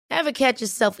Ever catch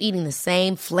yourself eating the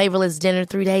same flavorless dinner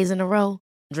 3 days in a row?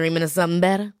 Dreaming of something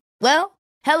better? Well,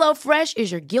 HelloFresh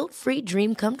is your guilt-free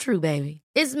dream come true, baby.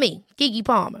 It's me, Keke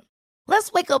Palmer.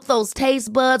 Let's wake up those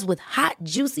taste buds with hot,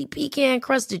 juicy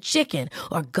pecan-crusted chicken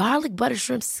or garlic butter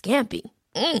shrimp scampi.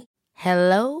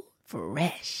 Hello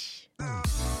Fresh.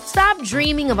 Stop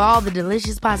dreaming of all the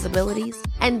delicious possibilities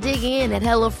and dig in at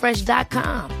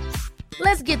HelloFresh.com.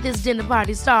 Let's get this dinner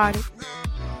party started.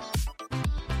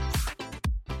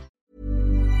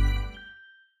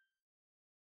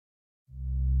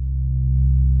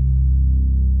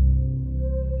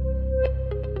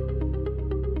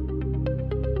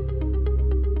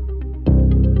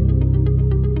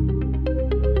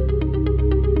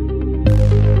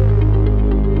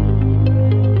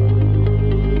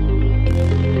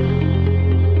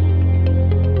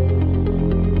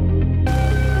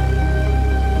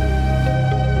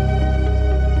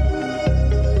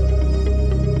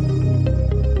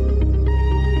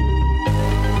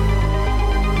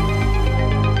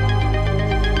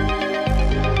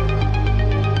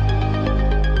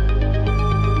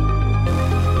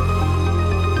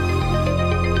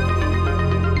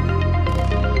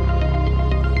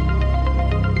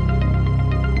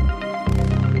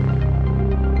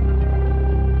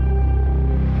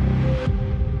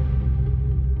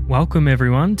 Welcome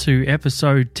everyone to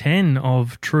episode 10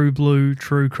 of True Blue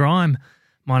True Crime.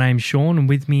 My name's Sean and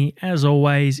with me as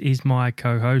always is my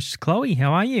co-host Chloe.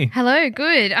 How are you? Hello,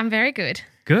 good. I'm very good.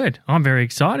 Good. I'm very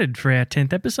excited for our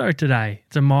 10th episode today.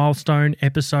 It's a milestone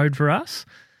episode for us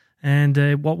and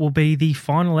what will be the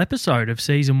final episode of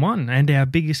season 1 and our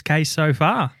biggest case so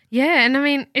far. Yeah, and I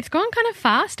mean, it's gone kind of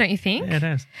fast, don't you think? Yeah, it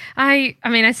has. I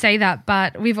mean, I say that,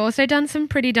 but we've also done some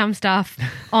pretty dumb stuff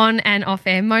on and off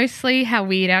air, mostly how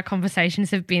weird our conversations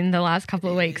have been the last couple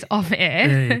of weeks off air.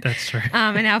 Yeah, that's true.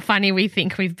 And how funny we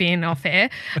think we've been off air.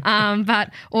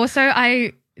 But also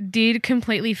I did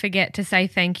completely forget to say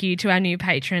thank you to our new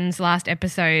patrons last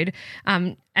episode,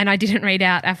 and I didn't read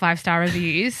out our 5-star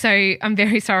reviews, so I'm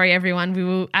very sorry everyone. We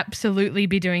will absolutely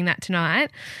be doing that tonight.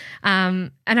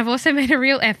 And I've also made a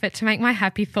real effort to make my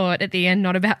happy thought at the end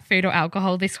not about food or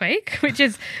alcohol this week, which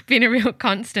has been a real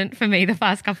constant for me the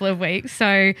past couple of weeks.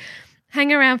 So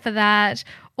hang around for that,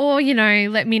 or, you know,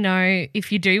 let me know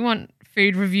if you do want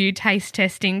food review taste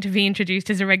testing to be introduced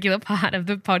as a regular part of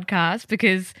the podcast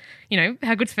because, you know,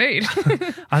 how good's food?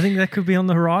 I think that could be on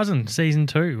the horizon. Season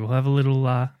 2, we'll have a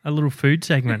little food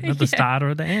segment at the start or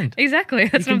at the end. Exactly,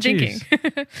 that's what I'm thinking.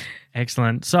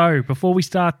 Excellent. So before we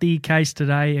start the case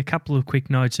today, a couple of quick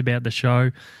notes about the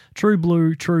show. True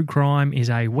Blue True Crime is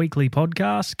a weekly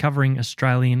podcast covering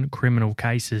Australian criminal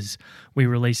cases. We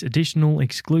release additional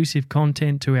exclusive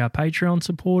content to our Patreon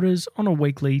supporters on a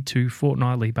weekly to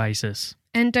fortnightly basis.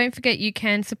 And don't forget you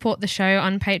can support the show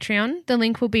on Patreon. The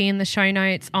link will be in the show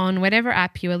notes on whatever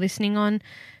app you are listening on.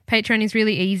 Patreon is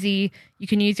really easy. You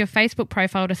can use your Facebook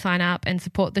profile to sign up and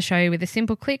support the show with a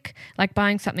simple click, like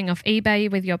buying something off eBay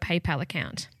with your PayPal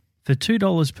account. For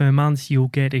 $2 per month, you'll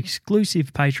get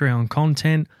exclusive Patreon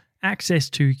content, access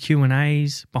to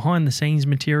Q&As, behind-the-scenes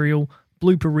material,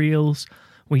 blooper reels.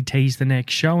 We tease the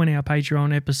next show in our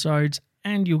Patreon episodes,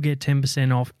 and you'll get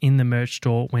 10% off in the merch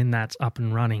store when that's up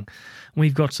and running.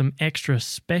 We've got some extra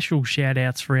special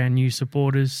shout-outs for our new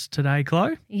supporters today,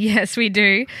 Chloe. Yes, we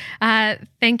do.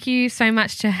 Thank you so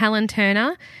much to Helen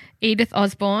Turner, Edith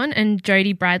Osborne and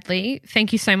Jodie Bradley.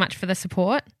 Thank you so much for the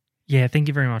support. Yeah, thank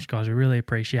you very much, guys. We really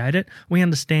appreciate it. We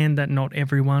understand that not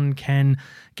everyone can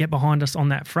get behind us on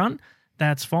that front.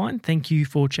 That's fine. Thank you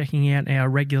for checking out our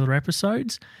regular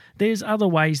episodes. There's other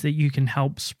ways that you can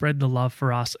help spread the love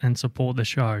for us and support the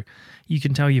show. You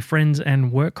can tell your friends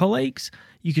and work colleagues.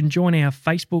 You can join our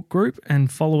Facebook group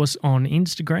and follow us on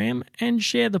Instagram and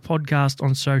share the podcast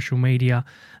on social media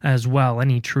as well.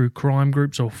 Any true crime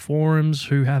groups or forums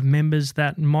who have members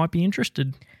that might be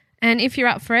interested. And if you're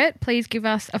up for it, please give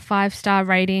us a 5-star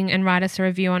rating and write us a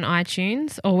review on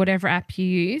iTunes or whatever app you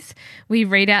use. We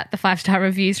read out the 5-star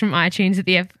reviews from iTunes at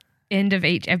the end of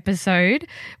each episode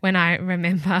when I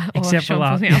remember. Except for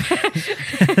last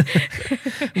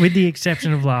with the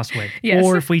exception of last week. Yes.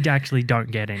 Or if we actually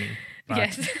don't get any. But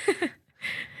yes.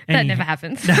 That never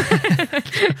happens.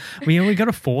 We only got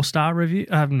a 4-star review,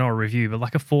 not a review, but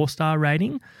like a 4-star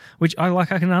rating, which I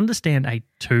can understand a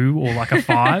 2 or like a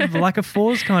 5, but like a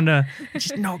 4 is kind of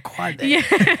just not quite there.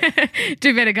 Yeah.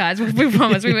 Do better, guys. We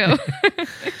promise we will.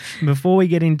 Before we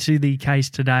get into the case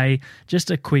today,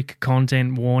 just a quick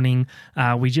content warning.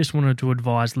 We just wanted to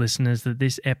advise listeners that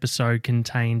this episode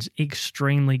contains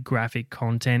extremely graphic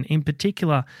content, in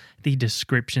particular the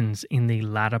descriptions in the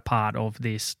latter part of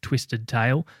this twisted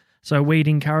tale. So we'd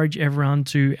encourage everyone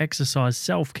to exercise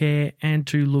self-care and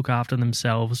to look after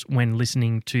themselves when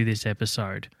listening to this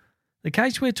episode. The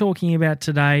case we're talking about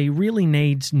today really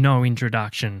needs no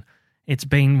introduction. It's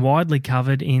been widely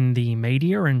covered in the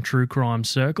media and true crime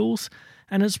circles,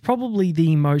 and it's probably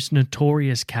the most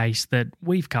notorious case that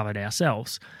we've covered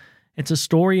ourselves. It's a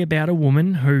story about a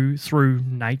woman who, through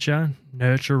nature,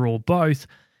 nurture, or both,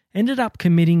 ended up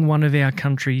committing one of our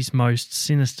country's most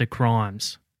sinister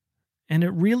crimes. And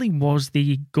it really was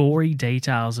the gory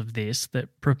details of this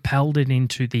that propelled it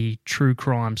into the true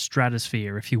crime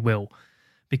stratosphere, if you will.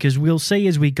 Because we'll see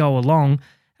as we go along,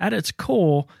 at its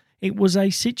core, it was a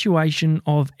situation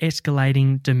of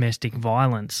escalating domestic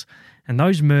violence. And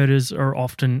those murders are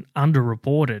often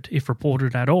underreported, if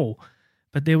reported at all.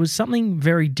 But there was something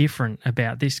very different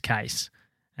about this case,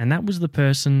 and that was the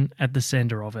person at the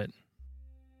centre of it.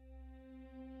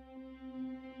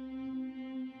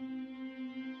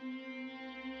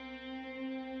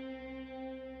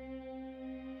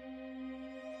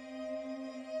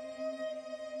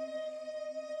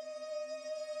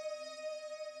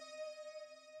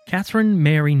 Catherine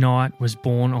Mary Knight was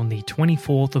born on the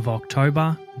 24th of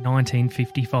October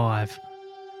 1955,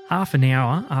 half an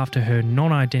hour after her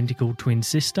non-identical twin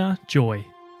sister, Joy.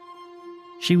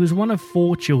 She was one of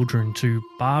 4 children to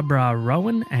Barbara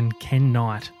Rowan and Ken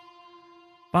Knight.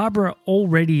 Barbara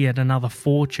already had another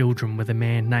 4 children with a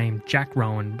man named Jack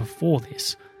Rowan before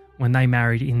this, when they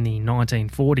married in the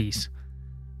 1940s.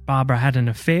 Barbara had an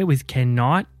affair with Ken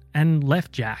Knight and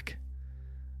left Jack.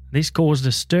 This caused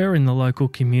a stir in the local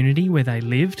community where they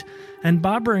lived, and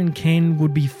Barbara and Ken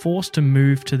would be forced to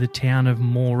move to the town of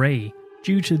Moree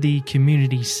due to the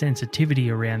community's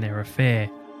sensitivity around their affair.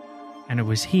 And it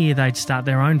was here they'd start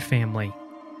their own family,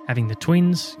 having the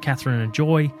twins, Catherine and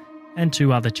Joy, and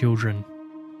 2 other children.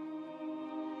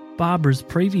 Barbara's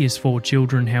previous 4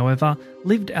 children, however,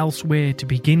 lived elsewhere to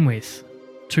begin with.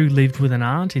 2 lived with an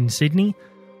aunt in Sydney,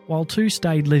 while 2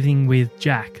 stayed living with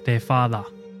Jack, their father.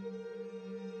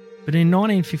 But in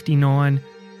 1959,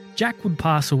 Jack would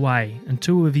pass away and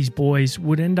 2 of his boys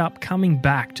would end up coming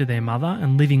back to their mother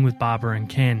and living with Barbara and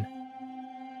Ken.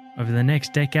 Over the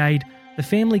next decade, the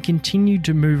family continued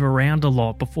to move around a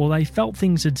lot before they felt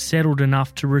things had settled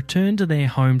enough to return to their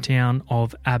hometown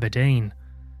of Aberdeen.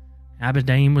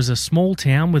 Aberdeen was a small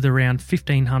town with around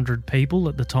 1,500 people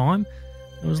at the time.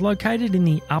 It was located in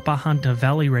the Upper Hunter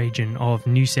Valley region of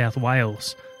New South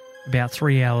Wales, about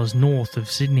 3 hours north of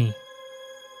Sydney.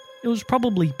 It was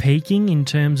probably peaking in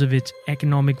terms of its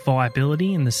economic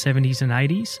viability in the 70s and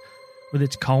 80s, with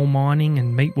its coal mining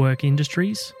and meatwork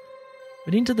industries.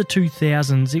 But into the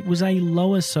 2000s, it was a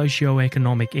lower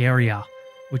socio-economic area,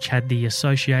 which had the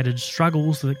associated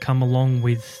struggles that come along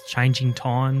with changing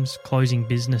times, closing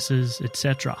businesses,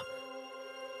 etc.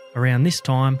 Around this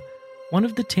time, one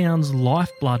of the town's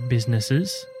lifeblood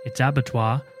businesses, its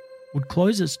abattoir, would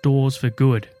close its doors for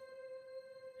good.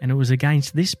 And it was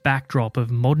against this backdrop of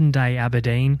modern-day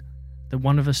Aberdeen that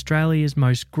one of Australia's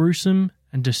most gruesome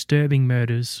and disturbing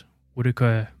murders would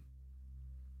occur.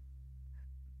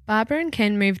 Barbara and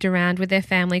Ken moved around with their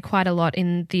family quite a lot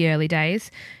in the early days,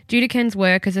 due to Ken's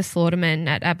work as a slaughterman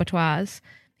at abattoirs.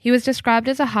 He was described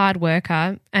as a hard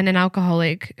worker and an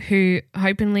alcoholic who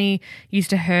openly used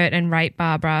to hurt and rape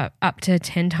Barbara up to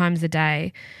 10 times a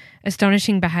day.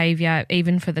 Astonishing behaviour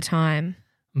even for the time.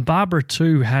 Barbara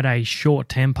too had a short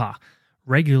temper,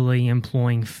 regularly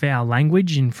employing foul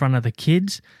language in front of the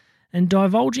kids and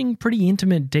divulging pretty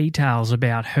intimate details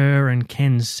about her and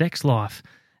Ken's sex life,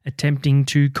 attempting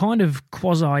to kind of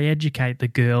quasi-educate the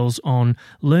girls on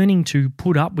learning to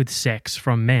put up with sex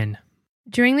from men.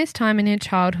 During this time in her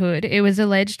childhood, it was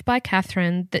alleged by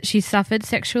Catherine that she suffered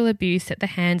sexual abuse at the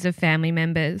hands of family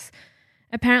members.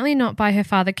 Apparently not by her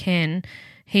father Ken,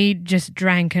 he just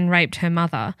drank and raped her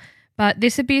mother. But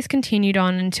this abuse continued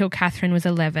on until Catherine was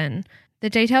 11. The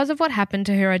details of what happened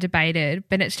to her are debated,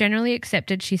 but it's generally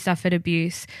accepted she suffered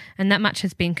abuse, and that much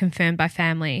has been confirmed by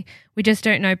family. We just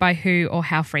don't know by who or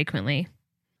how frequently.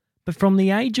 But from the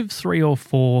age of 3 or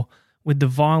 4, with the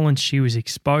violence she was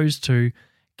exposed to,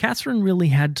 Catherine really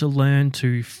had to learn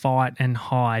to fight and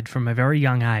hide from a very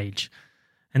young age.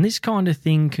 And this kind of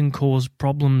thing can cause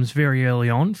problems very early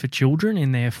on for children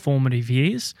in their formative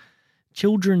years.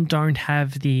 Children don't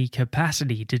have the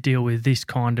capacity to deal with this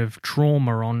kind of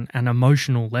trauma on an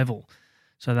emotional level.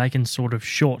 So they can sort of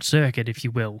short circuit, if you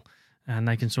will, and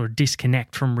they can sort of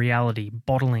disconnect from reality,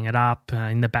 bottling it up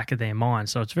in the back of their mind.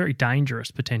 So it's very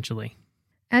dangerous, potentially.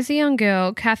 As a young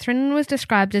girl, Catherine was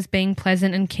described as being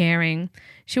pleasant and caring.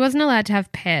 She wasn't allowed to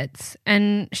have pets,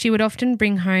 and she would often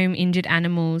bring home injured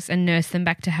animals and nurse them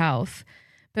back to health.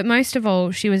 But most of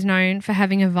all, she was known for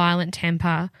having a violent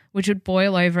temper, which would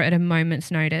boil over at a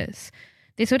moment's notice.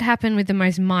 This would happen with the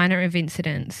most minor of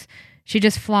incidents. She'd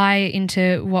just fly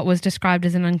into what was described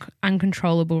as an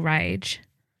uncontrollable rage.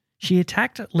 She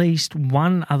attacked at least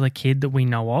one other kid that we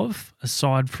know of,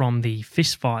 aside from the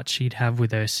fistfights she'd have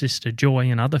with her sister Joy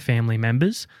and other family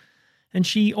members. And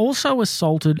she also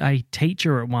assaulted a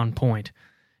teacher at one point.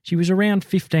 She was around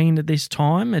 15 at this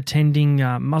time, attending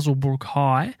Muswellbrook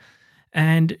High,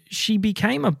 and she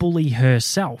became a bully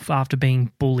herself after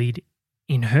being bullied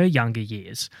in her younger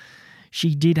years.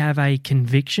 She did have a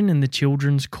conviction in the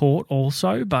children's court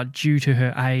also, but due to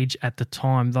her age at the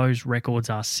time, those records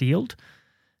are sealed.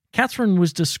 Catherine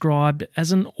was described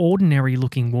as an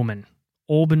ordinary-looking woman.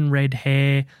 Auburn red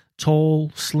hair,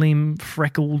 tall, slim,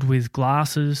 freckled with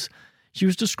glasses. She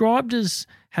was described as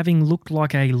having looked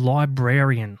like a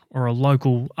librarian or a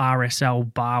local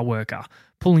RSL bar worker,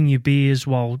 pulling your beers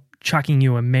while chucking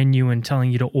you a menu and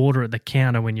telling you to order at the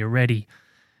counter when you're ready.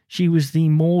 She was the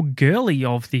more girly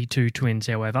of the two twins,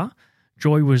 however.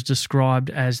 Joy was described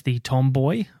as the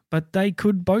tomboy, but they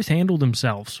could both handle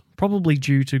themselves, probably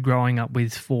due to growing up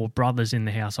with 4 brothers in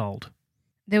the household.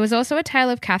 There was also a tale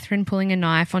of Catherine pulling a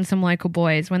knife on some local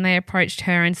boys when they approached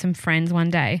her and some friends one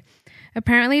day.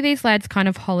 Apparently these lads kind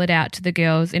of hollered out to the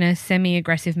girls in a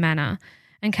semi-aggressive manner,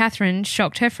 and Catherine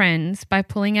shocked her friends by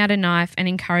pulling out a knife and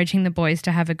encouraging the boys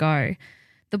to have a go.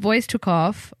 The boys took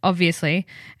off, obviously,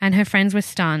 and her friends were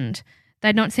stunned.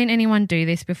 They'd not seen anyone do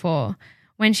this before.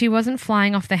 When she wasn't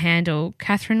flying off the handle,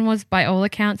 Catherine was by all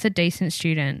accounts a decent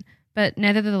student, but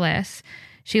nevertheless,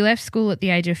 she left school at the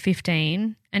age of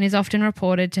 15 and is often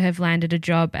reported to have landed a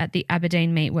job at the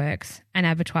Aberdeen Meatworks, an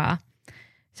abattoir.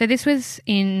 So this was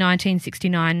in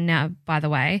 1969 now, by the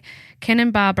way. Ken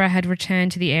and Barbara had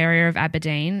returned to the area of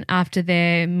Aberdeen after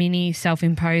their mini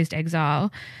self-imposed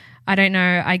exile. I don't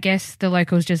know, I guess the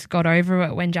locals just got over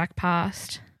it when Jack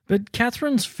passed. But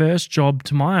Catherine's first job,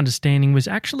 to my understanding, was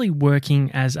actually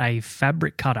working as a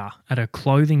fabric cutter at a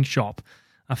clothing shop,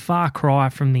 a far cry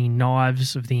from the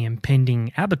knives of the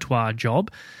impending abattoir job,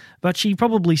 but she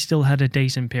probably still had a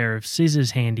decent pair of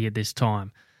scissors handy at this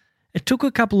time. It took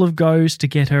a couple of goes to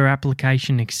get her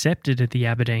application accepted at the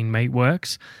Aberdeen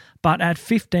Meatworks, but at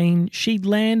 15 she'd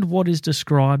land what is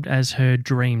described as her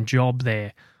dream job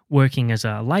there, working as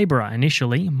a labourer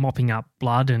initially, mopping up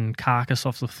blood and carcass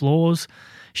off the floors.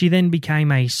 She then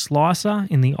became a slicer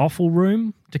in the offal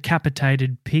room,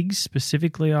 decapitated pigs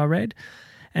specifically, I read,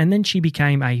 and then she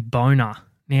became a boner.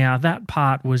 Now, that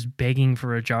part was begging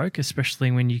for a joke,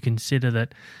 especially when you consider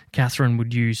that Catherine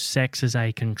would use sex as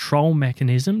a control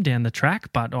mechanism down the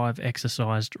track, but I've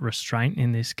exercised restraint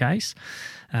in this case.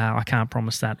 I can't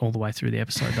promise that all the way through the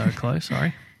episode though, Chloe,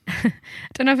 sorry. I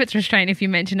don't know if it's restraint if you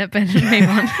mention it, but move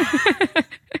on.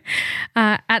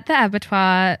 At the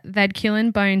abattoir, they'd kill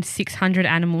and bone 600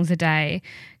 animals a day.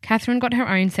 Catherine got her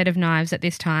own set of knives at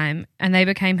this time, and they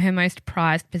became her most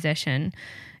prized possession.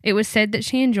 It was said that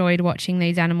she enjoyed watching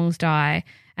these animals die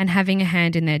and having a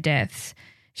hand in their deaths.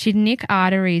 She'd nick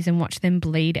arteries and watch them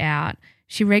bleed out.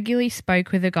 She regularly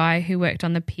spoke with a guy who worked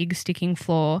on the pig sticking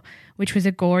floor, which was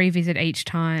a gory visit each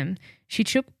time. She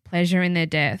took pleasure in their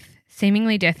death,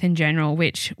 seemingly death in general,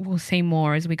 which we'll see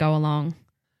more as we go along.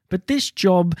 But this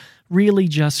job really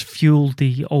just fueled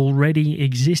the already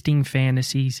existing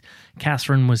fantasies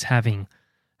Catherine was having.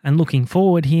 And looking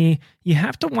forward here, you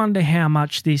have to wonder how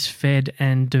much this fed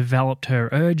and developed her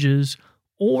urges,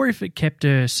 or if it kept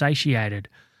her satiated.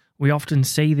 We often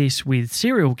see this with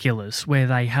serial killers, where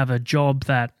they have a job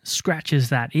that scratches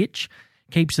that itch,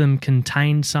 keeps them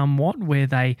contained somewhat, where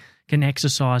they can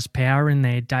exercise power in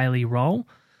their daily role.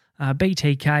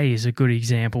 BTK is a good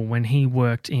example when he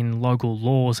worked in local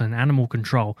laws and animal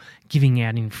control, giving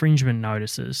out infringement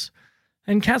notices.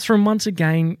 And Catherine once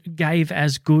again gave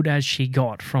as good as she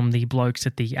got from the blokes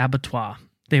at the abattoir.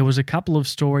 There was a couple of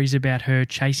stories about her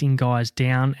chasing guys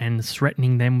down and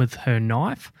threatening them with her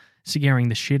knife, scaring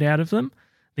the shit out of them.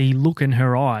 The look in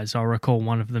her eyes, I recall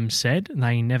one of them said,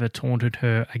 they never taunted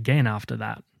her again after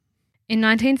that. In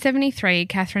 1973,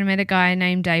 Catherine met a guy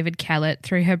named David Kellett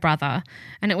through her brother,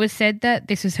 and it was said that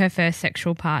this was her first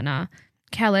sexual partner.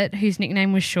 Kellett, whose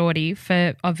nickname was Shorty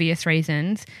for obvious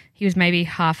reasons, he was maybe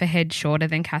half a head shorter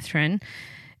than Catherine.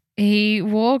 He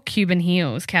wore Cuban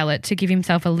heels, Kellett, to give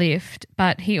himself a lift,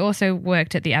 but he also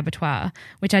worked at the abattoir,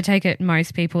 which I take it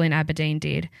most people in Aberdeen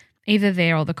did, either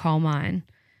there or the coal mine.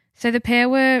 So the pair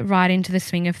were right into the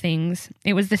swing of things.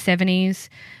 It was the 70s.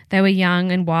 They were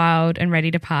young and wild and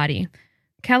ready to party.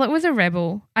 Kellett was a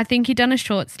rebel. I think he'd done a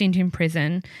short stint in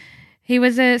prison. He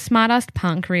was a smart-assed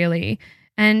punk, really,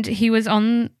 and he was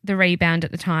on the rebound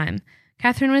at the time.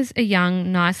 Catherine was a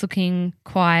young, nice-looking,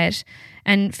 quiet,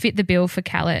 and fit the bill for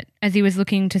Callett as he was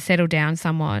looking to settle down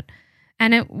somewhat.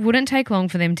 And it wouldn't take long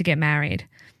for them to get married.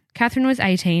 Catherine was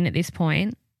 18 at this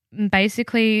point.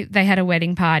 Basically, they had a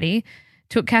wedding party,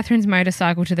 took Catherine's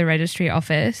motorcycle to the registry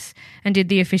office and did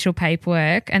the official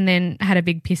paperwork, and then had a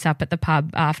big piss up at the pub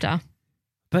after.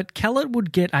 But Callett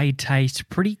would get a taste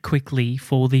pretty quickly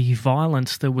for the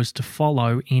violence that was to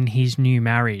follow in his new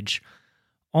marriage.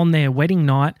 On their wedding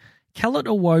night, Callett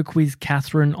awoke with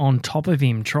Catherine on top of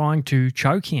him trying to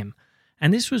choke him,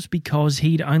 and this was because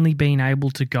he'd only been able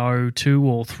to go 2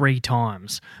 or 3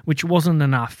 times, which wasn't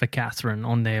enough for Catherine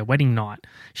on their wedding night.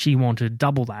 She wanted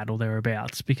double that or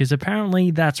thereabouts, because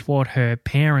apparently that's what her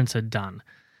parents had done.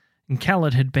 And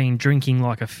Callett had been drinking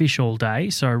like a fish all day,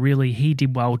 so really he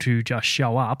did well to just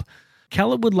show up.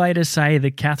 Callett would later say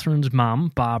that Catherine's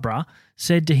mum, Barbara,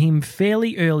 said to him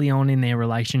fairly early on in their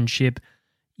relationship,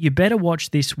 "You better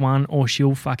watch this one or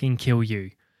she'll fucking kill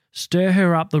you. Stir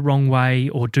her up the wrong way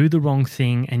or do the wrong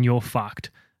thing and you're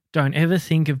fucked. Don't ever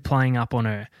think of playing up on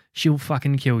her. She'll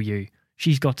fucking kill you.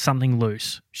 She's got something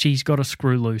loose. She's got a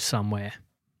screw loose somewhere."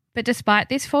 But despite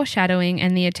this foreshadowing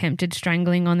and the attempted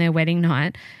strangling on their wedding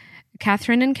night,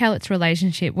 Catherine and Callett's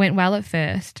relationship went well at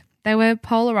first. They were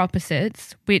polar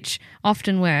opposites, which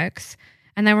often works,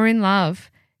 and they were in love.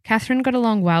 Catherine got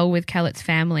along well with Callett's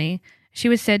family. She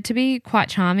was said to be quite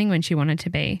charming when she wanted to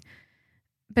be.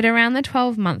 But around the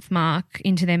 12-month mark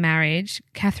into their marriage,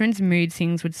 Catherine's mood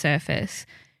swings would surface.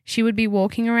 She would be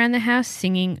walking around the house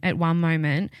singing at one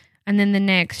moment, and then the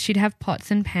next she'd have pots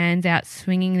and pans out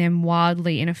swinging them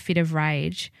wildly in a fit of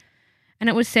rage. And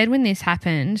it was said when this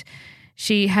happened,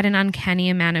 she had an uncanny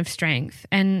amount of strength.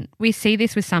 And we see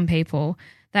this with some people,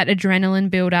 that adrenaline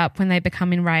build up when they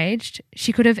become enraged.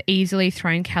 She could have easily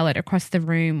thrown Callett across the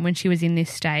room when she was in this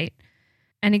state.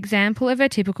 An example of her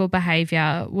typical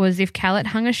behaviour was if Callett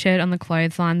hung a shirt on the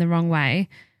clothesline the wrong way,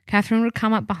 Catherine would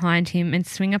come up behind him and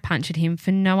swing a punch at him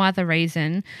for no other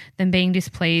reason than being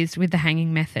displeased with the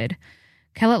hanging method.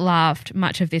 Callett laughed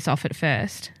much of this off at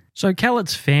first. So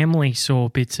Callett's family saw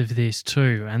bits of this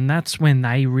too, and that's when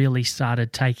they really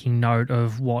started taking note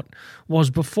of what was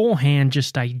beforehand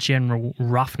just a general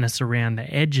roughness around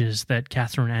the edges that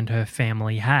Catherine and her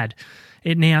family had.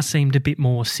 It now seemed a bit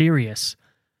more serious.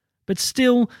 But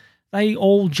still, they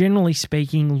all, generally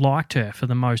speaking, liked her for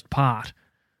the most part.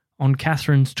 On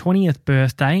Catherine's 20th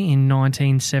birthday in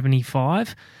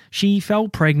 1975, she fell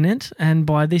pregnant, and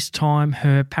by this time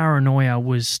her paranoia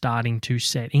was starting to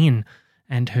set in,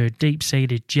 and her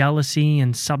deep-seated jealousy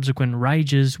and subsequent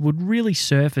rages would really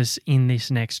surface in this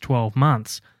next 12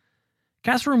 months.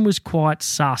 Catherine was quite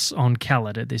sus on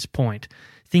Callett at this point,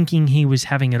 thinking he was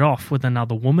having it off with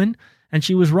another woman, and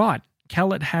she was right.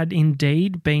 Callett had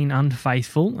indeed been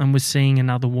unfaithful and was seeing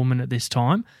another woman at this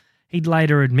time. He'd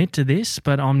later admit to this,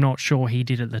 but I'm not sure he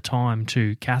did at the time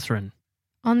to Catherine.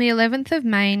 On the 11th of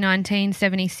May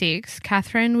 1976,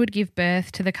 Catherine would give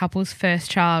birth to the couple's first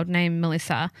child named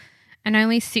Melissa, and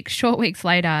only 6 short weeks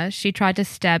later, she tried to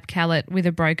stab Callett with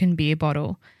a broken beer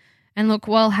bottle. And look,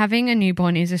 while having a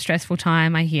newborn is a stressful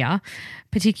time, I hear,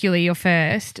 particularly your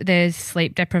first, there's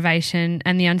sleep deprivation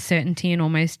and the uncertainty in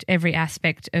almost every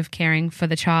aspect of caring for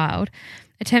the child.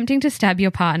 Attempting to stab your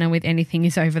partner with anything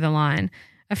is over the line.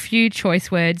 A few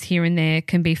choice words here and there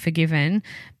can be forgiven,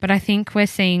 but I think we're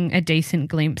seeing a decent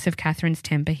glimpse of Catherine's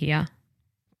temper here.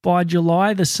 By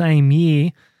July the same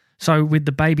year, so with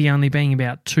the baby only being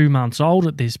about 2 months old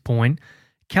at this point,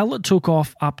 Callett took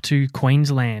off up to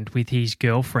Queensland with his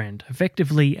girlfriend,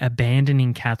 effectively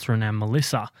abandoning Catherine and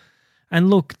Melissa. And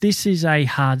look, this is a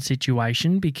hard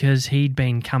situation because he'd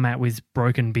been come out with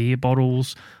broken beer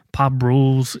bottles, pub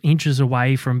rules, inches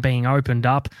away from being opened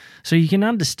up, so you can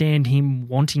understand him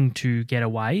wanting to get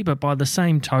away, but by the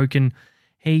same token,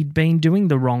 he'd been doing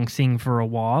the wrong thing for a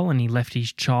while and he left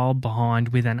his child behind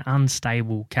with an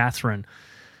unstable Catherine.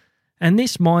 And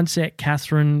this mindset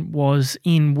Catherine was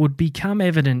in would become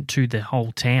evident to the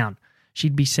whole town.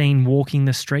 She'd be seen walking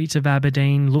the streets of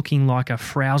Aberdeen looking like a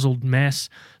frowzled mess,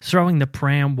 throwing the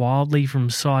pram wildly from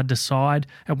side to side,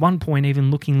 at one point even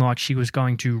looking like she was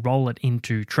going to roll it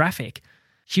into traffic.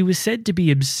 She was said to be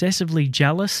obsessively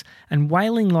jealous and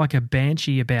wailing like a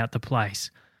banshee about the place,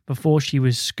 before she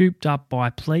was scooped up by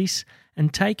police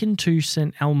and taken to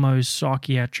St Elmo's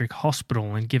Psychiatric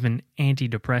Hospital and given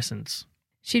antidepressants.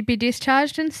 She'd be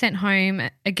discharged and sent home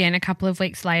again a couple of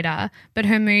weeks later, but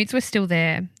her moods were still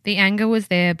there. The anger was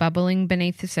there, bubbling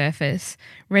beneath the surface,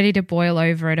 ready to boil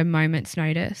over at a moment's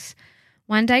notice.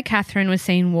 One day Catherine was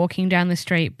seen walking down the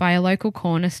street by a local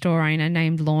corner store owner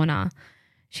named Lorna.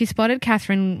 She spotted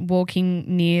Catherine walking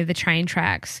near the train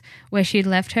tracks where she had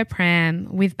left her pram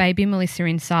with baby Melissa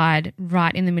inside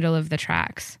right in the middle of the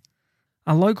tracks.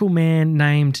 A local man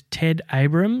named Ted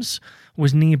Abrams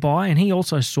was nearby and he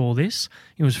also saw this.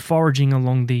 He was foraging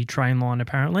along the train line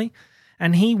apparently,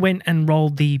 and he went and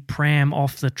rolled the pram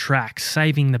off the tracks,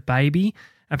 saving the baby,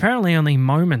 apparently only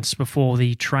moments before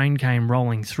the train came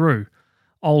rolling through.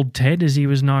 Old Ted, as he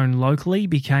was known locally,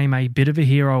 became a bit of a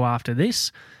hero after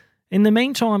this. In the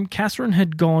meantime, Catherine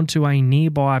had gone to a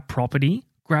nearby property,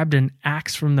 grabbed an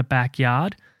axe from the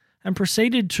backyard, and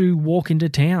proceeded to walk into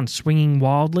town, swinging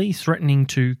wildly, threatening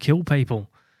to kill people.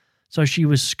 So she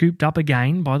was scooped up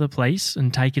again by the police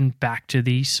and taken back to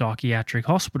the psychiatric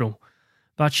hospital.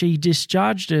 But she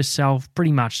discharged herself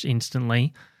pretty much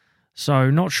instantly, so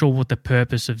not sure what the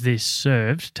purpose of this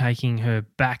served, taking her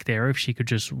back there if she could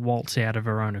just waltz out of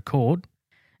her own accord.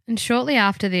 And shortly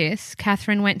after this,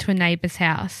 Catherine went to a neighbour's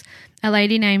house. A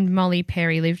lady named Molly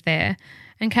Perry lived there,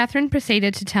 and Catherine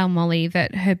proceeded to tell Molly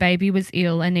that her baby was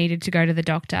ill and needed to go to the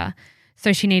doctor,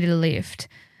 so she needed a lift.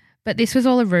 But this was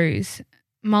all a ruse.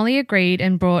 Molly agreed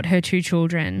and brought her 2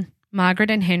 children, Margaret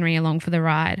and Henry, along for the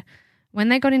ride. When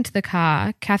they got into the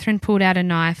car, Catherine pulled out a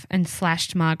knife and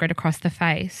slashed Margaret across the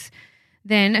face,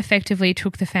 then effectively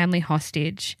took the family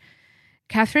hostage.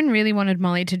 Catherine really wanted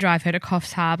Molly to drive her to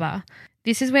Coffs Harbour.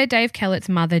 This is where Dave Kellett's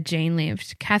mother, Jean,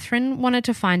 lived. Catherine wanted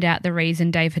to find out the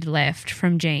reason Dave had left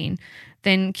from Jean,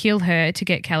 then kill her to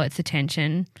get Kellett's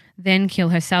attention, then kill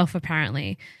herself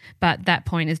apparently, but that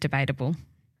point is debatable.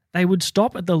 They would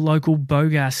stop at the local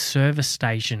Bogas service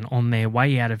station on their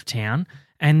way out of town,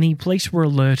 and the police were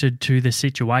alerted to the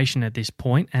situation at this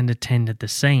point and attended the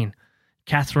scene.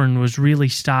 Catherine was really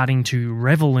starting to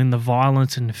revel in the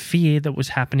violence and fear that was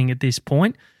happening at this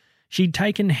point. She'd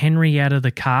taken Henry out of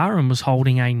the car and was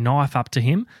holding a knife up to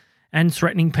him and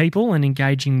threatening people and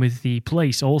engaging with the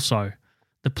police also.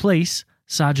 The police,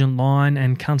 Sergeant Lyon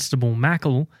and Constable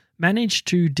Mackle, managed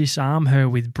to disarm her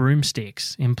with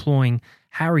broomsticks, employing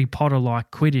Harry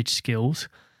Potter-like Quidditch skills,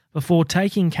 before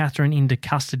taking Catherine into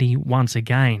custody once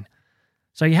again.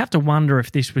 So you have to wonder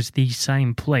if this was the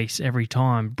same police every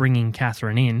time bringing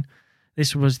Catherine in.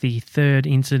 This was the 3rd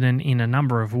incident in a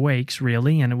number of weeks,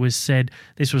 really, and it was said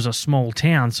this was a small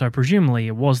town, so presumably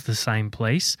it was the same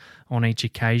police on each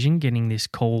occasion getting this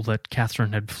call that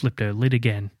Catherine had flipped her lid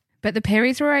again. But the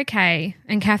Perrys were okay,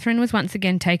 and Catherine was once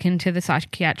again taken to the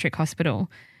psychiatric hospital.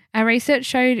 Our research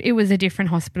showed it was a different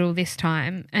hospital this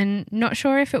time, and not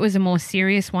sure if it was a more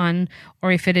serious one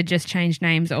or if it had just changed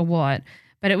names or what,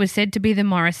 but it was said to be the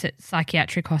Morisset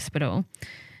Psychiatric Hospital.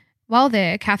 While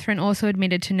there, Catherine also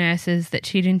admitted to nurses that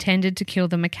she'd intended to kill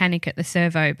the mechanic at the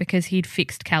servo because he'd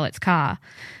fixed Kellett's car,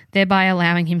 thereby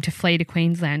allowing him to flee to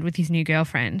Queensland with his new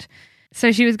girlfriend.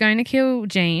 So she was going to kill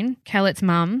Jean, Kellett's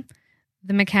mum,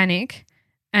 the mechanic,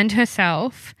 and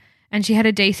herself, and she had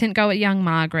a decent go at young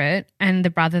Margaret and the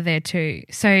brother there too.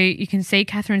 So you can see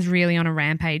Catherine's really on a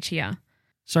rampage here.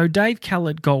 So Dave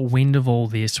Kellett got wind of all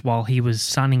this while he was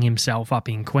sunning himself up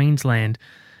in Queensland,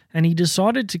 and he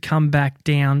decided to come back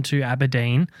down to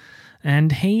Aberdeen,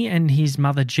 and he and his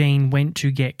mother Jean went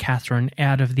to get Catherine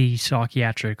out of the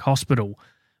psychiatric hospital,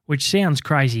 which sounds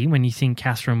crazy when you think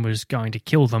Catherine was going to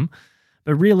kill them,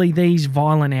 but really these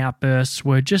violent outbursts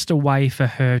were just a way for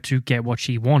her to get what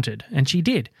she wanted, and she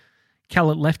did.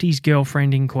 Kellett left his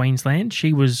girlfriend in Queensland.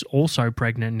 She was also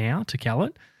pregnant now to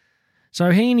Kellett.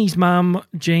 So he and his mum,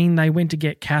 Jean, they went to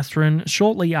get Catherine.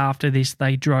 Shortly after this,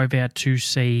 they drove out to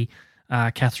see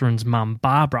Catherine's mum,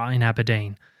 Barbara, in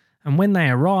Aberdeen. And when they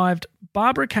arrived,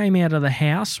 Barbara came out of the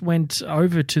house, went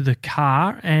over to the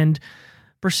car and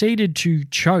proceeded to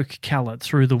choke Kellett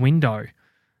through the window.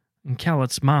 And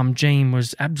Kellett's mum, Jean,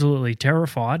 was absolutely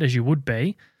terrified, as you would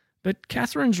be, but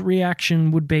Catherine's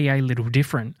reaction would be a little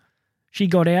different. She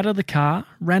got out of the car,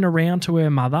 ran around to her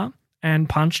mother and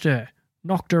punched her,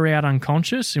 knocked her out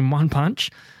unconscious in one punch,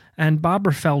 and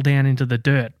Barbara fell down into the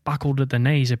dirt, buckled at the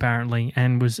knees apparently,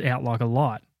 and was out like a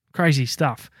light. Crazy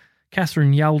stuff.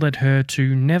 Catherine yelled at her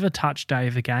to never touch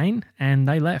Dave again, and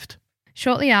they left.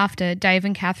 Shortly after, Dave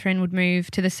and Catherine would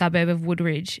move to the suburb of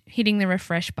Woodridge, hitting the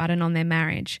refresh button on their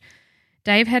marriage.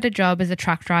 Dave had a job as a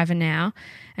truck driver now,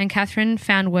 and Catherine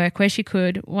found work where she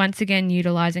could, once again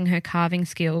utilising her carving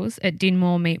skills at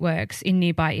Dinmore Meatworks in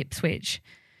nearby Ipswich.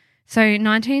 So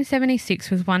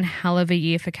 1976 was one hell of a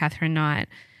year for Catherine Knight,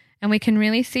 and we can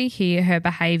really see here her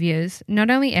behaviours not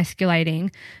only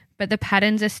escalating, but the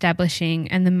patterns establishing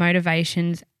and the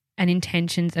motivations and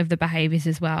intentions of the behaviours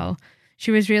as well.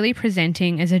 She was really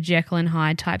presenting as a Jekyll and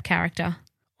Hyde type character.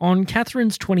 On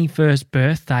Catherine's 21st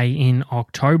birthday in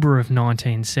October of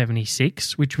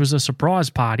 1976, which was a surprise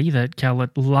party that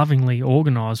Kellett lovingly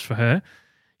organised for her,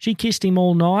 she kissed him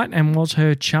all night and was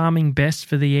her charming best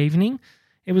for the evening.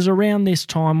 It was around this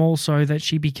time also that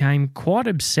she became quite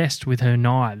obsessed with her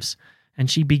knives, and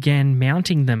she began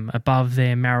mounting them above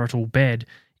their marital bed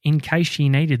in case she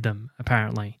needed them,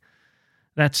 apparently.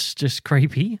 That's just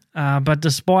creepy, but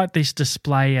despite this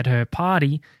display at her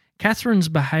party, Catherine's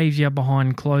behaviour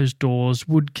behind closed doors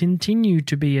would continue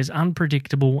to be as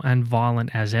unpredictable and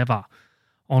violent as ever.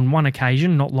 On one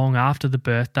occasion, not long after the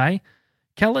birthday,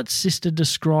 Kellett's sister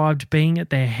described being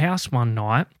at their house one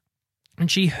night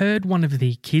and she heard one of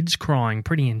the kids crying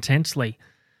pretty intensely.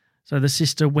 So the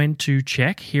sister went to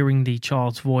check, hearing the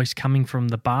child's voice coming from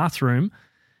the bathroom,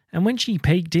 and when she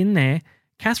peeked in there,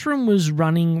 Catherine was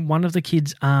running one of the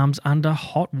kids' arms under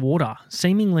hot water,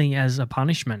 seemingly as a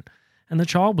punishment, and the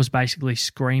child was basically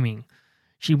screaming.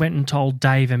 She went and told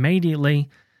Dave immediately,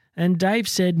 and Dave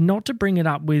said not to bring it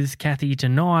up with Kathy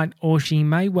tonight or she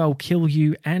may well kill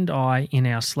you and I in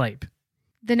our sleep.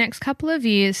 The next couple of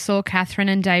years saw Catherine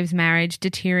and Dave's marriage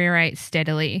deteriorate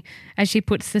steadily as she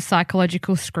puts the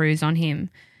psychological screws on him.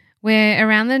 We're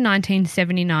around the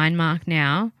 1979 mark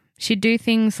now. She'd do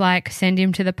things like send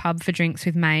him to the pub for drinks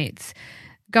with mates,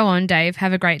 go on, Dave,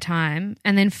 have a great time,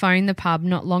 and then phone the pub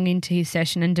not long into his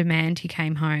session and demand he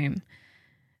came home.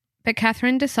 But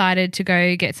Catherine decided to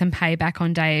go get some payback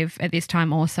on Dave at this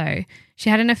time also. She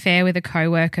had an affair with a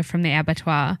co-worker from the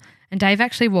abattoir, and Dave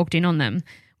actually walked in on them,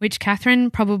 which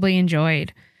Catherine probably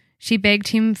enjoyed. She begged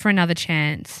him for another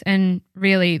chance, and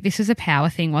really, this was a power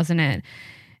thing, wasn't it?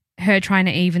 Her trying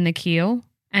to even the keel,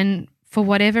 and for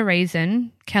whatever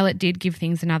reason, Kellett did give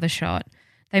things another shot.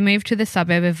 They moved to the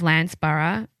suburb of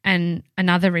Landsborough, and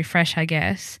another refresh, I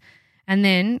guess. And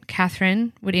then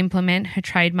Catherine would implement her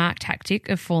trademark tactic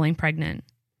of falling pregnant.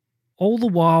 All the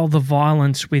while, the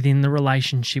violence within the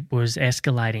relationship was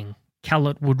escalating.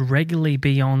 Kellett would regularly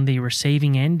be on the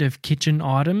receiving end of kitchen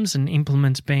items and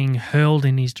implements being hurled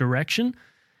in his direction.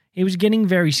 He was getting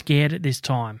very scared at this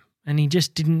time, and he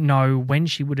just didn't know when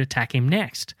she would attack him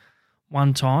next.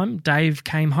 One time, Dave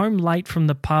came home late from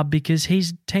the pub because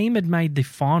his team had made the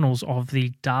finals of the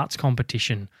darts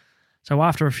competition. So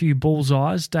after a few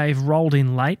bullseyes, Dave rolled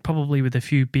in late, probably with a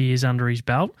few beers under his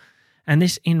belt, and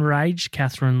this enraged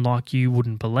Catherine like you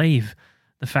wouldn't believe,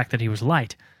 the fact that he was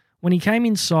late. When he came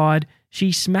inside,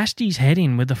 she smashed his head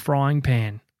in with a frying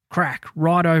pan. Crack,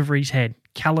 right over his head,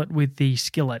 Kellett with the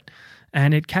skillet,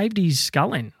 and it caved his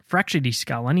skull in, fractured his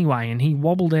skull anyway, and he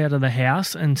wobbled out of the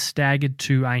house and staggered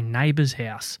to a neighbour's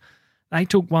house. They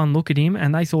took one look at him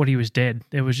and they thought he was dead.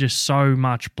 There was just so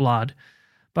much blood.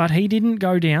 But he didn't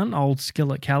go down, old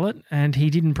Skillet Kellett, and he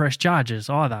didn't press charges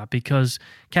either because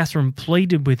Catherine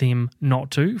pleaded with him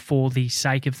not to for the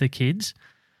sake of the kids.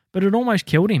 But it almost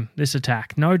killed him, this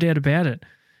attack, no doubt about it.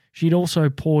 She'd also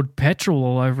poured petrol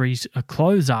all over his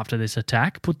clothes after this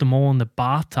attack, put them all in the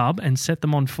bathtub and set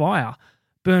them on fire.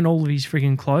 Burned all of his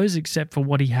friggin' clothes except for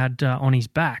what he had on his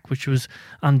back, which was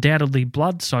undoubtedly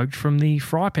blood-soaked from the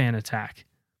fry pan attack.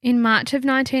 In March of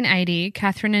 1980,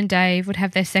 Catherine and Dave would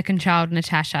have their second child,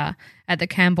 Natasha, at the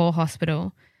Camborne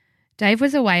Hospital. Dave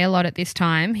was away a lot at this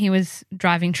time. He was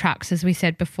driving trucks, as we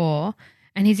said before,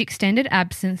 and his extended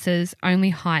absences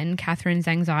only heightened Catherine's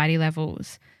anxiety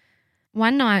levels.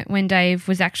 One night when Dave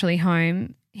was actually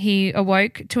home, he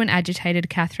awoke to an agitated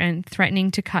Catherine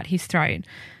threatening to cut his throat,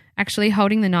 actually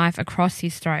holding the knife across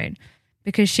his throat,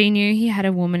 because she knew he had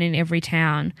a woman in every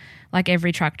town, like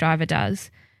every truck driver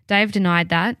does. Dave denied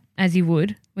that, as he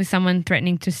would, with someone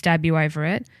threatening to stab you over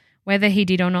it. Whether he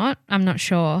did or not, I'm not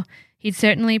sure. He'd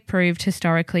certainly proved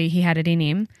historically he had it in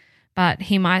him, but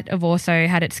he might have also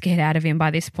had it scared out of him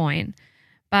by this point.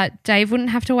 But Dave wouldn't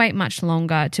have to wait much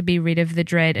longer to be rid of the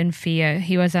dread and fear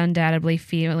he was undoubtedly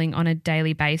feeling on a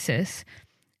daily basis,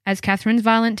 as Catherine's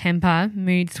violent temper,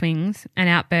 mood swings, and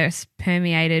outbursts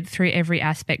permeated through every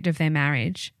aspect of their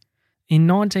marriage. In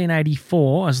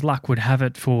 1984, as luck would have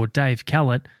it for Dave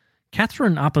Kellett,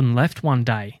 Catherine up and left one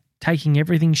day, taking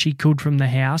everything she could from the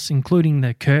house, including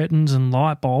the curtains and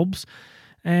light bulbs,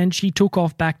 and she took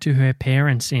off back to her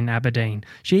parents in Aberdeen.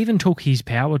 She even took his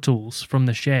power tools from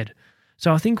the shed.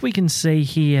 So I think we can see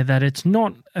here that it's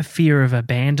not a fear of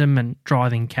abandonment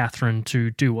driving Catherine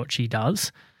to do what she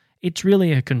does. It's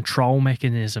really a control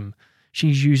mechanism.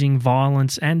 She's using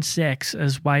violence and sex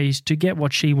as ways to get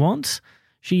what she wants.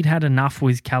 She'd had enough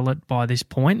with Kellett by this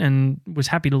point and was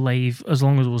happy to leave as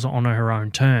long as it was on her own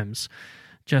terms,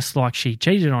 just like she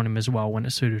cheated on him as well when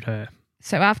it suited her.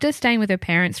 So after staying with her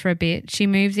parents for a bit, she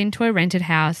moves into a rented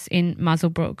house in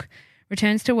Muswellbrook,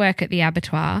 returns to work at the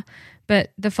abattoir,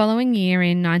 But the following year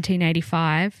in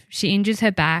 1985, she injures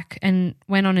her back and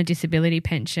went on a disability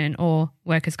pension or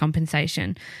workers'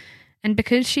 compensation. And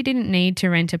because she didn't need to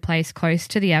rent a place close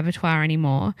to the abattoir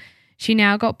anymore, she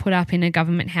now got put up in a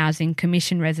government housing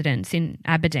commission residence in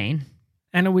Aberdeen.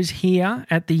 And it was here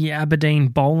at the Aberdeen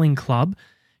Bowling Club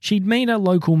she'd meet a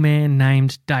local man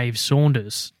named Dave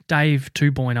Saunders, Dave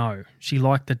 2.0. She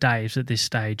liked the Daves at this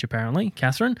stage, apparently,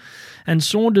 Catherine. And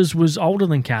Saunders was older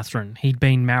than Catherine. He'd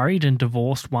been married and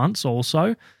divorced once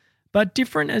also. But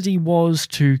different as he was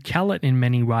to Callett in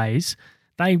many ways,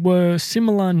 they were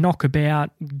similar knockabout,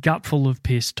 gutful of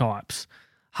piss types.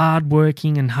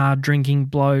 Hard-working and hard-drinking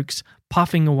blokes,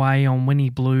 puffing away on Winnie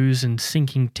Blues and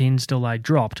sinking tins till they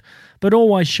dropped, but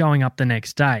always showing up the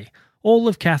next day. All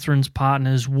of Catherine's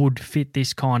partners would fit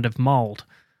this kind of mould.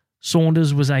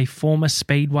 Saunders was a former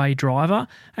Speedway driver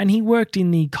and he worked in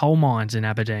the coal mines in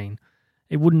Aberdeen.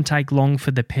 It wouldn't take long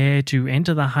for the pair to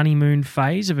enter the honeymoon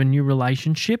phase of a new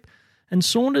relationship, and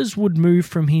Saunders would move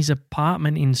from his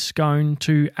apartment in Scone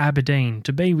to Aberdeen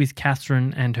to be with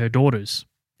Catherine and her daughters.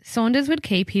 Saunders would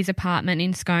keep his apartment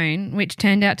in Scone, which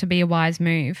turned out to be a wise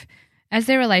move. As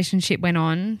their relationship went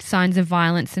on, signs of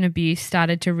violence and abuse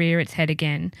started to rear its head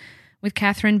again, with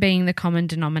Catherine being the common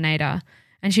denominator,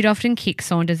 and she'd often kick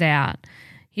Saunders out.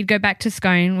 He'd go back to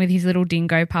Scone with his little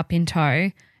dingo pup in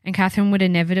tow, and Catherine would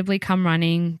inevitably come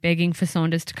running, begging for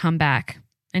Saunders to come back.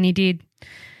 And he did.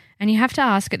 And you have to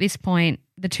ask at this point,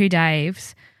 the two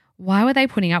Daves, why were they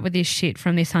putting up with this shit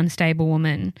from this unstable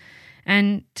woman?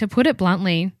 And to put it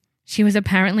bluntly, she was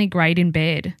apparently great in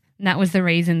bed, and that was the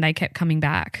reason they kept coming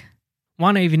back.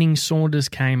 One evening, Saunders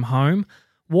came home,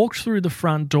 walked through the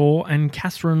front door, and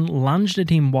Catherine lunged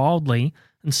at him wildly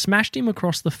and smashed him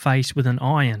across the face with an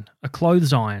iron, a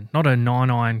clothes iron, not a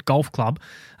 9-iron golf club,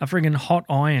 a friggin' hot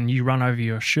iron you run over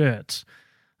your shirts.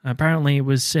 Apparently it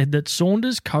was said that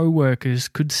Saunders' co-workers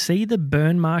could see the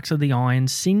burn marks of the iron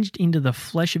singed into the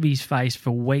flesh of his face for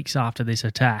weeks after this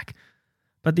attack.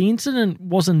 But the incident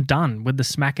wasn't done with the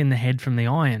smack in the head from the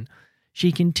iron.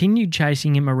 She continued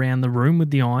chasing him around the room with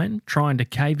the iron, trying to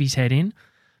cave his head in,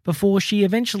 before she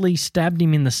eventually stabbed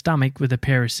him in the stomach with a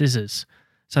pair of scissors.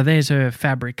 So there's her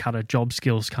fabric cutter job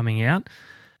skills coming out.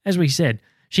 As we said,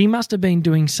 she must have been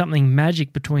doing something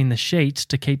magic between the sheets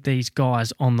to keep these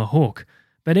guys on the hook.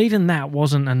 But even that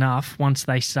wasn't enough once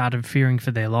they started fearing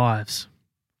for their lives.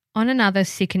 On another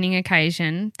sickening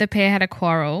occasion, the pair had a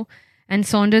quarrel, and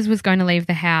Saunders was going to leave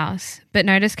the house, but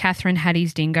noticed Catherine had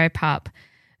his dingo pup.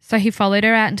 So he followed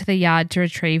her out into the yard to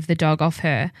retrieve the dog off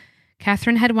her.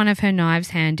 Catherine had one of her knives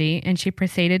handy, and she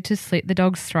proceeded to slit the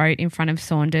dog's throat in front of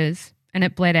Saunders, and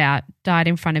it bled out, died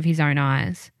in front of his own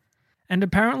eyes. And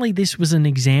apparently this was an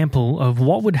example of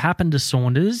what would happen to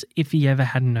Saunders if he ever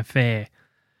had an affair.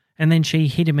 And then she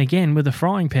hit him again with a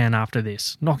frying pan after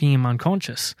this, knocking him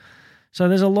unconscious. So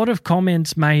there's a lot of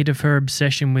comments made of her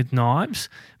obsession with knives,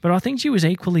 but I think she was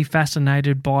equally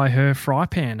fascinated by her fry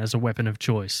pan as a weapon of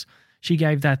choice. She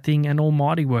gave that thing an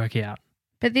almighty workout.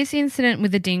 But this incident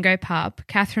with the dingo pup,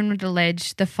 Catherine would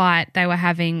allege the fight they were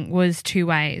having was two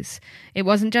ways. It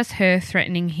wasn't just her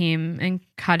threatening him and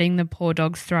cutting the poor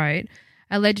dog's throat.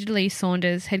 Allegedly,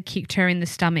 Saunders had kicked her in the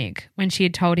stomach when she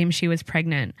had told him she was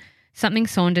pregnant, something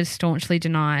Saunders staunchly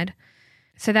denied.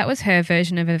 So that was her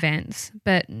version of events,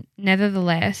 but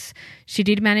nevertheless, she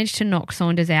did manage to knock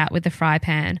Saunders out with the fry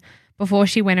pan before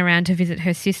she went around to visit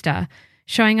her sister,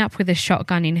 showing up with a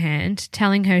shotgun in hand,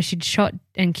 telling her she'd shot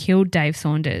and killed Dave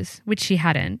Saunders, which she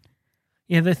hadn't.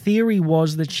 Yeah, the theory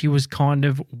was that she was kind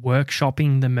of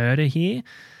workshopping the murder here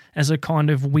as a kind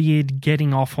of weird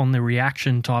getting off on the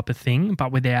reaction type of thing,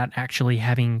 but without actually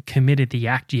having committed the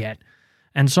act yet,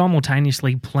 and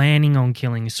simultaneously planning on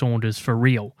killing Saunders for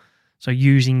real. So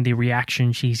using the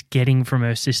reaction she's getting from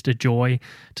her sister Joy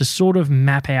to sort of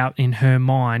map out in her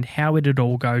mind how it'd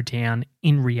all go down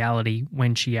in reality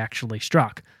when she actually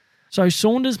struck. So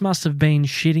Saunders must have been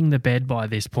shitting the bed by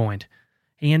this point.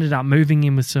 He ended up moving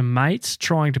in with some mates,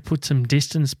 trying to put some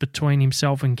distance between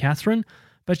himself and Catherine,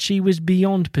 but she was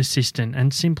beyond persistent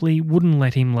and simply wouldn't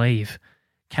let him leave.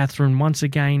 Catherine once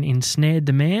again ensnared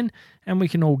the man, and we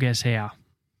can all guess how.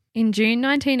 In June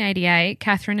 1988,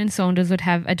 Catherine and Saunders would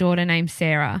have a daughter named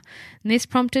Sarah, and this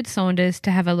prompted Saunders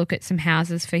to have a look at some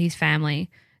houses for his family.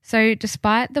 So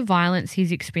despite the violence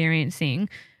he's experiencing,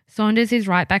 Saunders is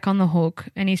right back on the hook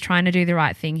and he's trying to do the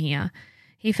right thing here.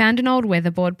 He found an old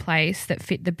weatherboard place that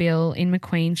fit the bill in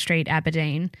McQueen Street,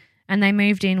 Aberdeen, and they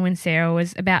moved in when Sarah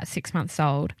was about 6 months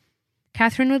old.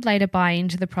 Catherine would later buy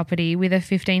into the property with a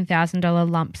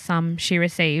 $15,000 lump sum she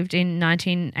received in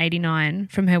 1989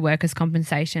 from her workers'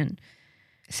 compensation.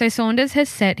 So Saunders has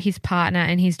set his partner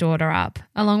and his daughter up,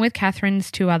 along with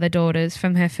Catherine's 2 other daughters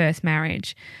from her first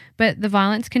marriage. But the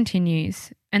violence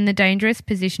continues, and the dangerous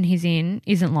position he's in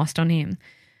isn't lost on him.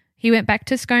 He went back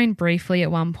to Scone briefly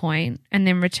at one point and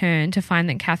then returned to find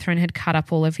that Catherine had cut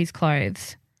up all of his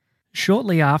clothes.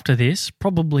 Shortly after this,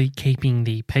 probably keeping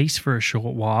the peace for a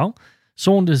short while,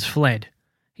 Saunders fled.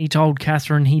 He told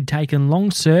Catherine he'd taken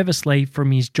long service leave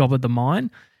from his job at the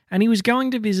mine and he was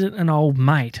going to visit an old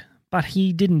mate, but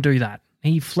he didn't do that.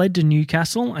 He fled to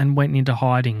Newcastle and went into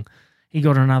hiding. He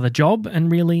got another job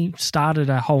and really started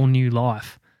a whole new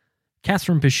life.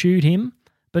 Catherine pursued him,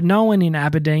 but no one in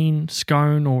Aberdeen,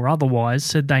 Scone or otherwise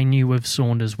said they knew of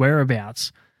Saunders'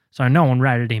 whereabouts, so no one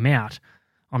ratted him out.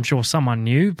 I'm sure someone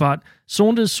knew, but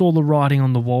Saunders saw the writing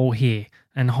on the wall here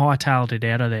and hightailed it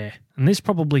out of there, and this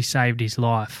probably saved his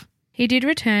life. He did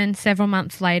return several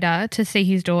months later to see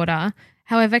his daughter.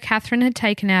 However, Catherine had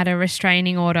taken out a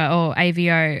restraining order, or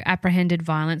AVO, apprehended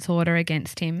violence order,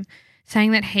 against him,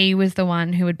 saying that he was the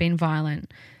one who had been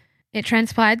violent. It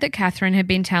transpired that Catherine had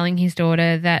been telling his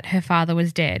daughter that her father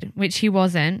was dead, which he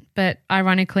wasn't, but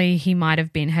ironically he might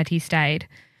have been had he stayed.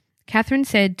 Catherine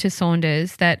said to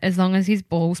Saunders that as long as his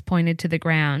balls pointed to the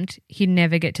ground, he'd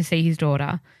never get to see his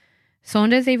daughter.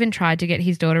 Saunders even tried to get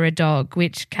his daughter a dog,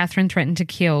 which Catherine threatened to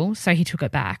kill, so he took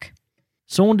it back.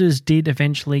 Saunders did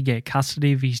eventually get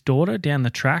custody of his daughter down the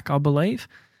track, I believe.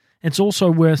 It's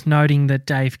also worth noting that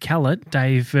Dave Kellett,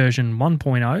 Dave version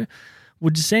 1.0,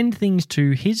 would send things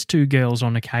to his 2 girls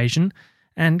on occasion,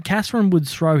 and Catherine would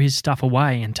throw his stuff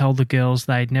away and tell the girls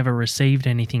they'd never received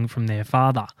anything from their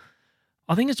father.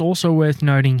 I think it's also worth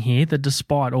noting here that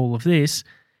despite all of this,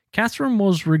 Catherine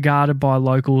was regarded by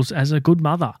locals as a good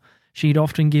mother. She'd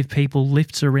often give people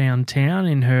lifts around town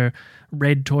in her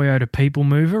red Toyota People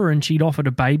Mover, and she'd offer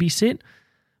to babysit.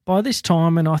 By this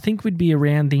time, and I think we'd be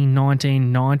around the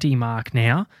 1990 mark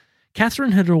now,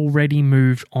 Catherine had already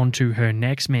moved on to her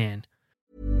next man.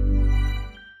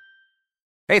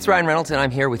 Hey, it's Ryan Reynolds, and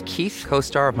I'm here with Keith,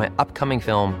 co-star of my upcoming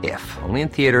film, If, only in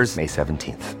theaters May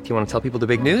 17th. Do you want to tell people the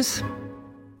big news?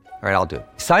 All right, I'll do it.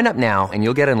 Sign up now and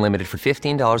you'll get unlimited for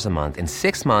 $15 a month and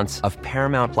 6 months of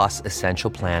Paramount Plus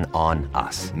Essential Plan on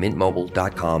us.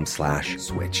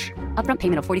 MintMobile.com/switch. Upfront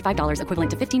payment of $45 equivalent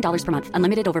to $15 per month.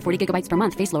 Unlimited over 40 gigabytes per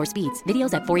month. Face lower speeds.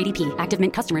 Videos at 480p. Active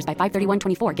Mint customers by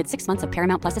 531.24 get 6 months of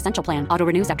Paramount Plus Essential Plan. Auto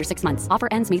renews after 6 months. Offer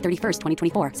ends May 31st,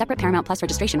 2024. Separate Paramount Plus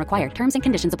registration required. Terms and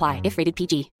conditions apply if rated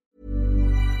PG.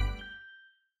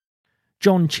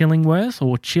 John Chillingworth,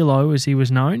 or Chillo as he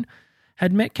was known,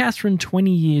 had met Catherine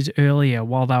 20 years earlier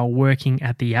while they were working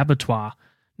at the abattoir.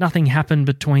 Nothing happened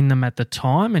between them at the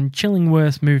time, and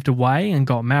Chillingworth moved away and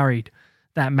got married.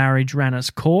 That marriage ran its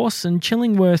course, and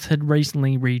Chillingworth had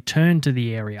recently returned to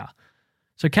the area.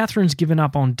 So Catherine's given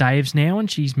up on Dave's now, and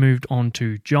she's moved on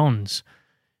to John's.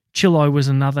 Chillo was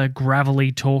another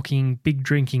gravelly talking, big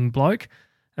drinking bloke.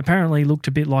 Apparently looked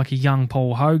a bit like a young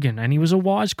Paul Hogan, and he was a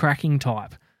wisecracking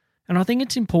type. And I think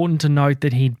it's important to note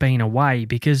that he'd been away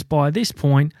because by this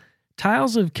point,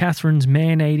 tales of Catherine's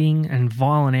man-eating and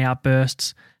violent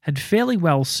outbursts had fairly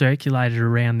well circulated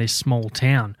around this small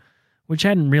town, which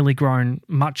hadn't really grown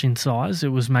much in size.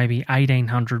 It was maybe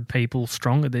 1,800 people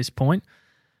strong at this point.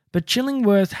 But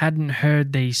Chillingworth hadn't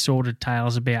heard these sordid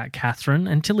tales about Catherine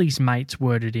until his mates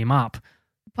worded him up.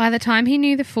 By the time he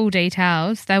knew the full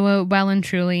details, they were well and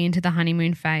truly into the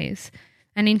honeymoon phase.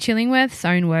 And in Chillingworth's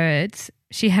own words,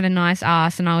 she had a nice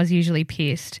ass and I was usually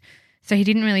pissed, so he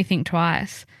didn't really think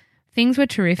twice. Things were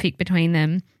terrific between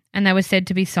them, and they were said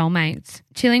to be soulmates.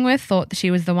 Chillingworth thought that she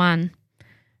was the one.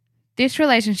 This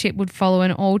relationship would follow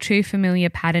an all too familiar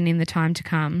pattern in the time to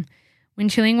come. When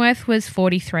Chillingworth was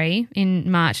 43, in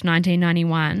March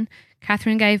 1991,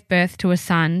 Catherine gave birth to a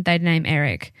son they'd name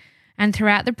Eric, and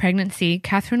throughout the pregnancy,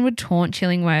 Catherine would taunt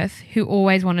Chillingworth, who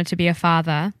always wanted to be a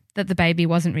father, that the baby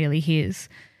wasn't really his.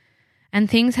 And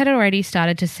things had already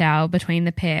started to sour between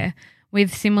the pair,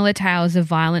 with similar tales of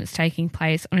violence taking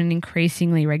place on an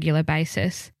increasingly regular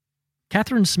basis.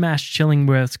 Catherine smashed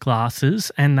Chillingworth's glasses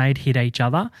and they'd hit each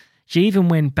other. She even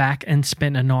went back and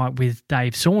spent a night with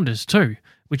Dave Saunders too,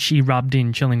 which she rubbed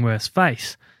in Chillingworth's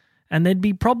face. And there'd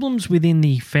be problems within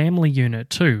the family unit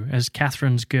too, as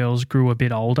Catherine's girls grew a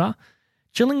bit older.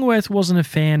 Chillingworth wasn't a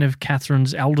fan of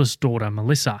Catherine's eldest daughter,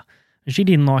 Melissa. She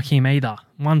didn't like him either.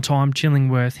 One time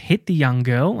Chillingworth hit the young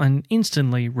girl and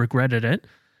instantly regretted it,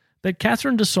 but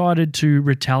Catherine decided to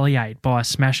retaliate by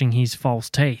smashing his false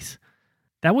teeth.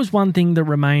 That was one thing that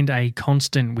remained a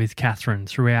constant with Catherine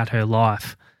throughout her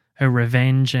life, her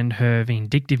revenge and her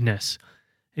vindictiveness.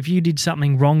 If you did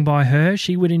something wrong by her,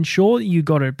 she would ensure that you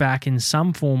got it back in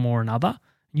some form or another,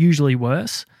 usually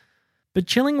worse. But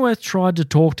Chillingworth tried to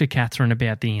talk to Catherine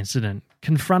about the incident,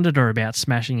 confronted her about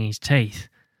smashing his teeth.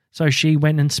 So she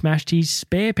went and smashed his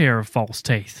spare pair of false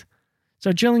teeth.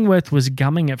 So Chillingworth was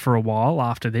gumming it for a while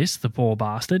after this, the poor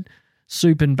bastard.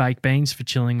 Soup and baked beans for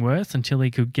Chillingworth until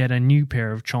he could get a new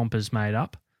pair of chompers made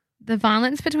up. The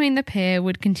violence between the pair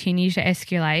would continue to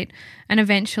escalate, and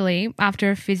eventually,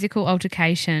 after a physical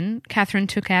altercation, Catherine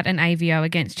took out an AVO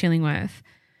against Chillingworth.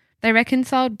 They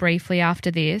reconciled briefly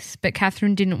after this, but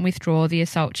Catherine didn't withdraw the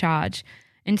assault charge.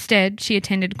 Instead, she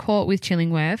attended court with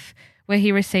Chillingworth, where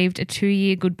he received a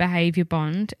 2-year good behaviour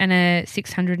bond and a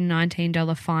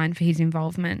 $619 fine for his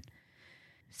involvement.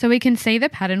 So we can see the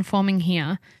pattern forming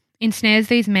here. Ensnares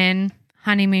these men,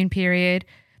 honeymoon period,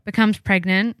 becomes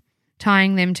pregnant,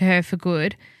 tying them to her for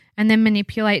good, and then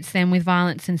manipulates them with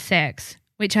violence and sex,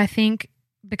 which I think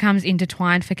becomes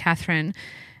intertwined for Catherine.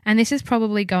 And this is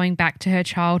probably going back to her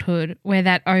childhood, where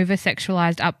that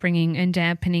over-sexualised upbringing and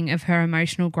dampening of her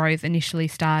emotional growth initially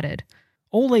started.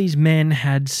 All these men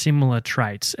had similar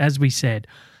traits, as we said.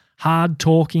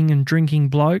 Hard-talking and drinking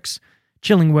blokes.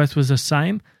 Chillingworth was the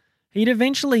same. He'd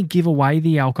eventually give away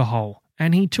the alcohol,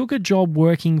 and he took a job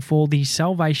working for the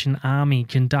Salvation Army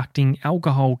conducting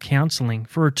alcohol counselling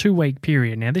for a 2-week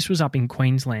period. Now, this was up in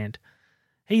Queensland.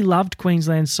 He loved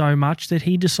Queensland so much that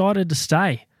he decided to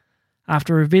stay.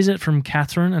 After a visit from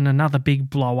Catherine and another big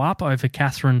blow-up over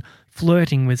Catherine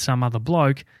flirting with some other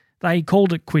bloke, they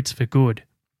called it quits for good.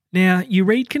 Now, you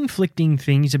read conflicting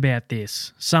things about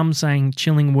this, some saying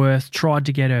Chillingworth tried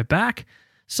to get her back,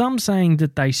 some saying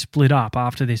that they split up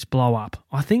after this blow-up.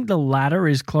 I think the latter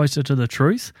is closer to the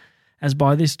truth, as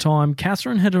by this time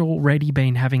Catherine had already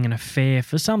been having an affair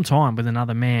for some time with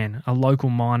another man, a local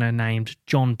miner named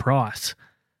John Price.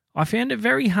 I found it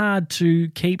very hard to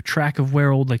keep track of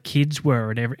where all the kids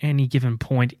were at any given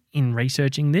point in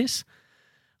researching this.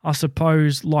 I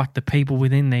suppose, like the people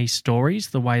within these stories,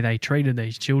 the way they treated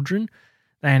these children,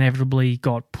 they inevitably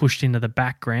got pushed into the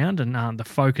background and aren't the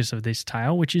focus of this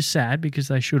tale, which is sad because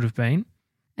they should have been.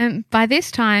 By this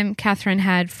time, Catherine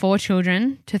had 4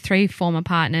 children to 3 former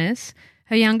partners.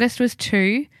 Her youngest was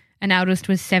 2 and eldest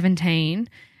was 17,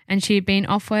 and she had been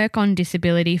off work on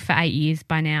disability for 8 years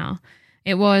by now.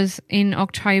 It was in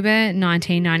October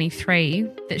 1993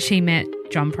 that she met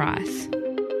John Price.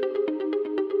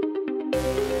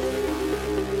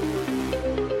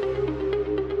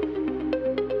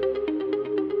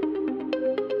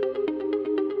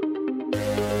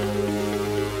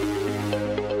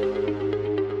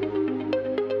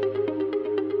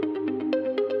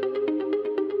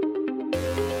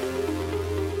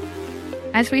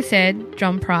 As we said,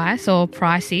 John Price, or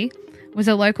Pricey, was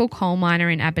a local coal miner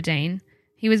in Aberdeen.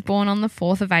 He was born on the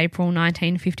 4th of April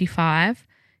 1955.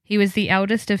 He was the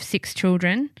eldest of 6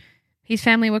 children. His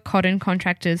family were cotton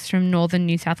contractors from northern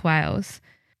New South Wales.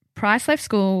 Price left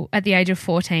school at the age of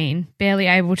 14, barely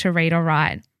able to read or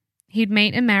write. He'd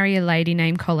meet and marry a lady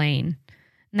named Colleen,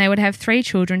 and they would have 3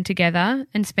 children together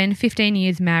and spend 15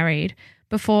 years married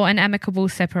before an amicable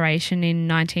separation in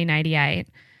 1988.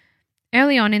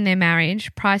 Early on in their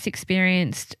marriage, Price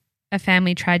experienced a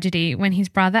family tragedy when his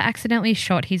brother accidentally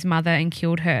shot his mother and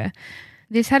killed her.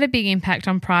 This had a big impact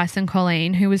on Price and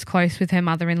Colleen, who was close with her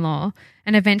mother-in-law,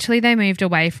 and eventually they moved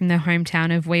away from their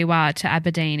hometown of Wee-Waa to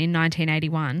Aberdeen in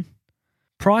 1981.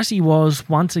 Pricey was,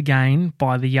 once again,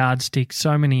 by the yardstick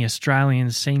so many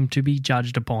Australians seem to be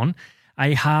judged upon,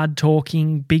 a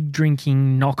hard-talking,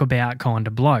 big-drinking, knockabout kind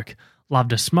of bloke.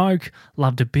 Loved a smoke,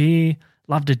 loved a beer,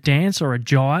 loved a dance or a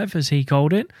jive, as he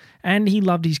called it, and he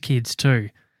loved his kids too.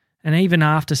 And even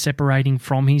after separating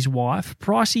from his wife,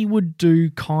 Pricey would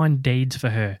do kind deeds for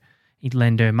her. He'd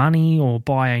lend her money or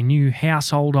buy a new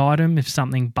household item if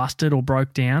something busted or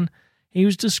broke down. He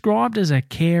was described as a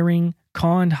caring,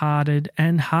 kind-hearted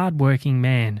and hard-working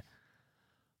man.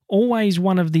 Always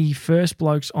one of the first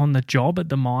blokes on the job at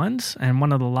the mines and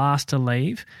one of the last to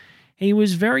leave, he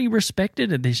was very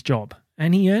respected at this job.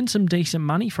 And he earned some decent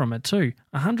money from it too,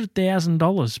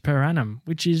 $100,000 per annum,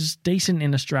 which is decent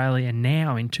in Australia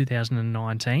now in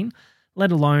 2019,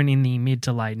 let alone in the mid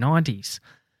to late 90s.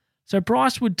 So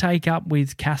Price would take up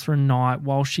with Catherine Knight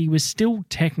while she was still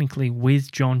technically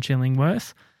with John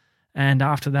Chillingworth, and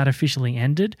after that officially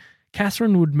ended,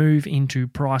 Catherine would move into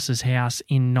Price's house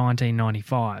in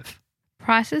 1995.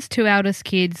 Price's 2 eldest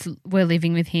kids were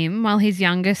living with him while his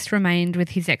youngest remained with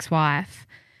his ex-wife.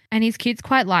 And his kids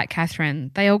quite liked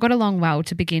Catherine. They all got along well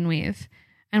to begin with.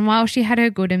 And while she had her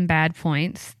good and bad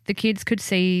points, the kids could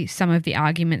see some of the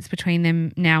arguments between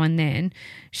them now and then.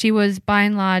 She was, by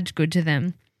and large, good to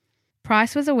them.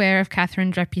 Price was aware of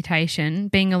Catherine's reputation,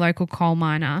 being a local coal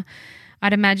miner.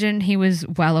 I'd imagine he was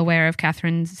well aware of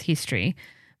Catherine's history.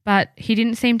 but he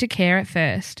didn't seem to care at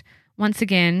first. Once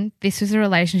again, this was a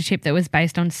relationship that was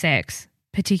based on sex,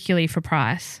 particularly for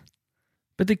Price.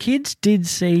 But the kids did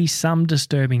see some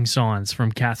disturbing signs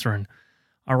from Catherine.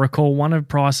 I recall one of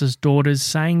Price's daughters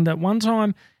saying that one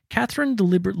time Catherine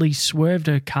deliberately swerved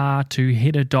her car to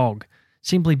hit a dog,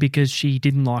 simply because she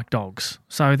didn't like dogs.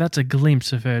 So that's a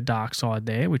glimpse of her dark side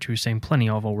there, which we've seen plenty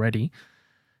of already.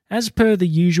 As per the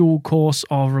usual course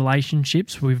of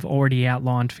relationships we've already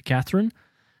outlined for Catherine,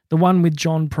 the one with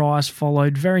John Price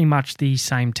followed very much the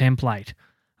same template.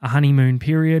 A honeymoon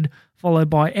period, followed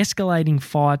by escalating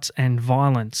fights and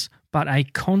violence, but a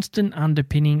constant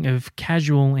underpinning of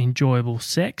casual, enjoyable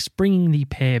sex, bringing the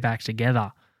pair back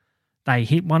together. They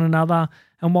hit one another,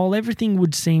 and while everything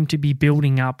would seem to be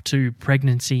building up to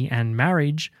pregnancy and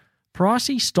marriage,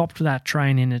 Pricey stopped that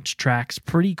train in its tracks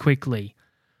pretty quickly.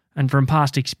 And from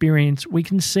past experience, we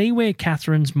can see where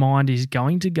Catherine's mind is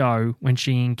going to go when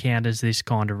she encounters this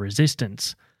kind of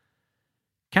resistance.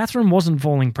 Catherine wasn't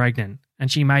falling pregnant,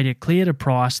 and she made it clear to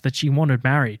Price that she wanted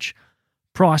marriage.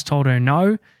 Price told her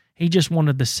no, he just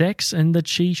wanted the sex and that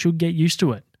she should get used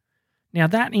to it. Now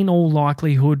that in all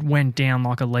likelihood went down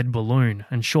like a lead balloon,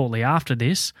 and shortly after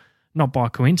this, not by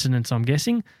coincidence I'm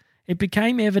guessing, it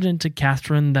became evident to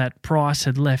Catherine that Price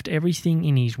had left everything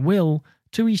in his will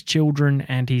to his children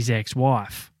and his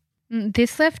ex-wife.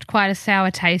 This left quite a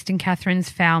sour taste in Catherine's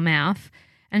foul mouth,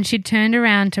 and she'd turned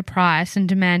around to Price and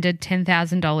demanded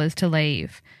 $10,000 to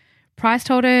leave. Price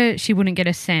told her she wouldn't get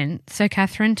a cent, so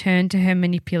Catherine turned to her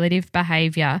manipulative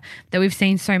behaviour that we've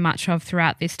seen so much of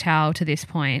throughout this tale to this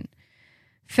point.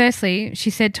 Firstly, she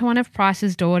said to one of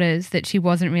Price's daughters that she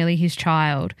wasn't really his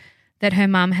child, that her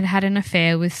mum had had an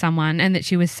affair with someone and that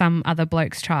she was some other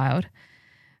bloke's child.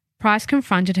 Price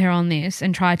confronted her on this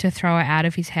and tried to throw her out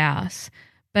of his house,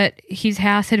 but his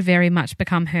house had very much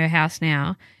become her house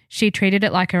now. She treated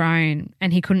it like her own,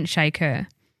 and he couldn't shake her.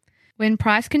 When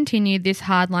Price continued this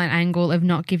hardline angle of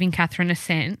not giving Catherine a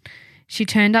cent, she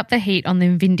turned up the heat on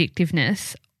the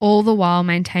vindictiveness, all the while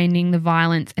maintaining the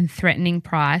violence and threatening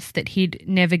Price that he'd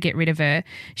never get rid of her,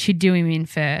 she'd do him in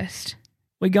first.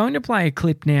 We're going to play a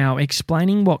clip now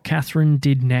explaining what Catherine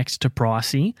did next to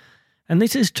Pricey, and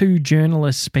this is two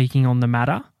journalists speaking on the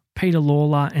matter, Peter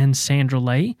Lawler and Sandra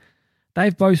Lee.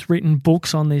 They've both written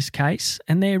books on this case,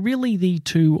 and they're really the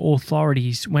two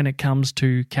authorities when it comes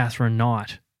to Catherine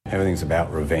Knight. Everything's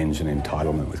about revenge and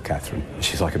entitlement with Catherine.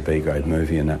 She's like a B-grade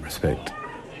movie in that respect.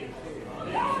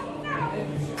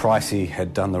 Pricey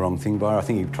had done the wrong thing by her. I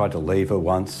think he tried to leave her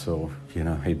once, or,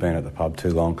 he'd been at the pub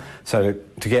too long. So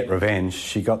to get revenge,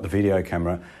 she got the video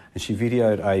camera and she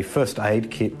videoed a first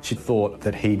aid kit she thought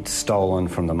that he'd stolen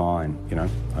from the mine. I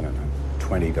don't know,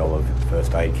 $20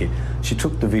 first aid kit. She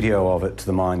took the video of it to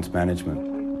the mine's management.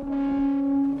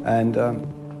 And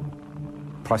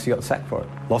Pricey got sacked for it,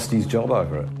 lost his job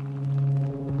over it.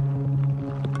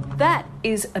 That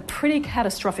is a pretty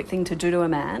catastrophic thing to do to a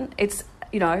man. It's,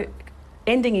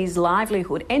 ending his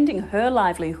livelihood, ending her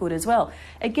livelihood as well.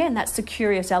 Again, that's the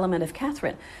curious element of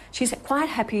Catherine. She's quite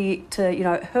happy to,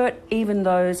 hurt even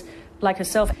those like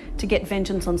herself to get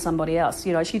vengeance on somebody else.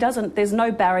 There's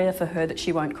no barrier for her that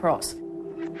she won't cross.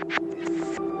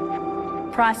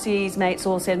 Pricey's mates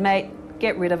all said, mate,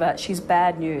 get rid of her, she's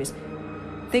bad news.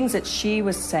 Things that she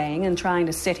was saying and trying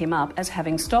to set him up as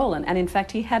having stolen, and in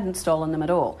fact he hadn't stolen them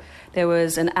at all. There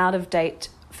was an out-of-date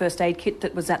first aid kit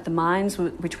that was at the mines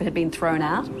which had been thrown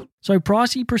out. So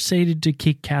Pricey proceeded to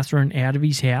kick Catherine out of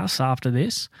his house after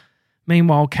this.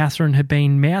 Meanwhile, Catherine had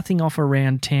been mouthing off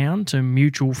around town to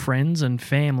mutual friends and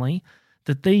family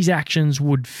that these actions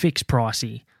would fix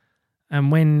Pricey.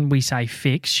 And when we say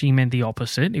fix, she meant the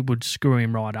opposite. It would screw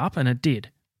him right up, and it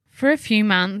did. For a few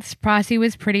months, Pricey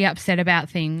was pretty upset about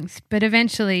things, but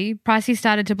eventually Pricey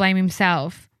started to blame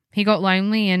himself. He got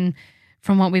lonely and,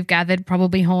 from what we've gathered,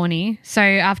 probably horny. So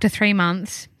after 3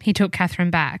 months, he took Catherine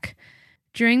back.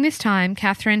 During this time,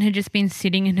 Catherine had just been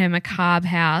sitting in her macabre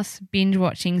house,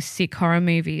 binge-watching sick horror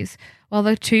movies, while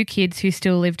the two kids who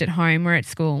still lived at home were at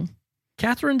school.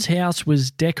 Catherine's house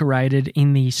was decorated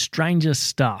in the strangest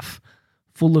stuff,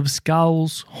 full of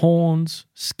skulls, horns,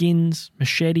 skins,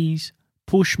 machetes,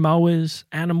 push mowers,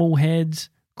 animal heads,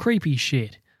 creepy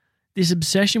shit. This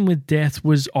obsession with death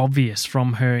was obvious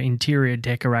from her interior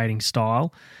decorating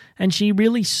style, and she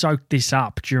really soaked this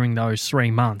up during those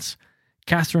 3 months.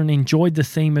 Catherine enjoyed the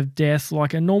theme of death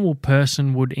like a normal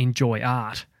person would enjoy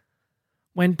art.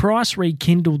 When Price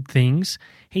rekindled things,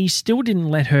 he still didn't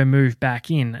let her move back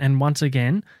in, and once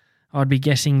again, I'd be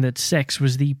guessing that sex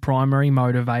was the primary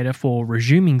motivator for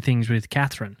resuming things with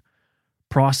Catherine.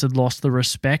 Price had lost the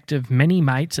respect of many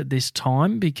mates at this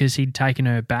time because he'd taken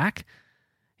her back.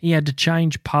 He had to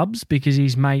change pubs because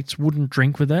his mates wouldn't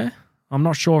drink with her. I'm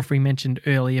not sure if we mentioned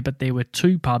earlier, but there were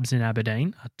 2 pubs in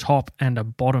Aberdeen, a top and a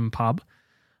bottom pub.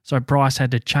 So Bryce had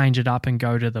to change it up and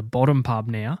go to the bottom pub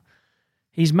now.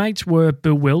 His mates were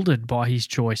bewildered by his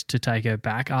choice to take her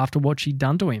back after what she'd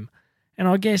done to him. And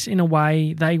I guess in a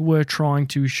way they were trying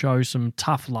to show some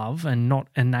tough love and not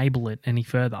enable it any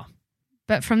further.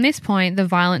 But from this point, the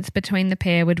violence between the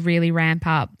pair would really ramp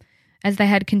up as they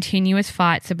had continuous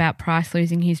fights about Price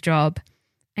losing his job.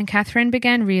 And Catherine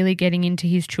began really getting into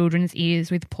his children's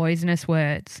ears with poisonous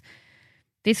words.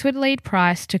 This would lead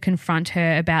Price to confront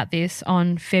her about this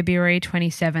on February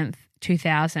 27th,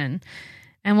 2000,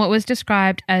 and what was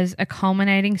described as a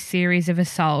culminating series of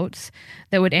assaults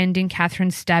that would end in Catherine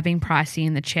stabbing Pricey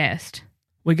in the chest.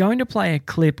 We're going to play a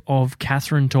clip of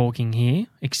Catherine talking here,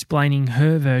 explaining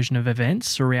her version of events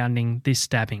surrounding this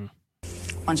stabbing.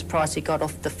 Once Pricey got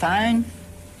off the phone,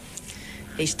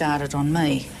 he started on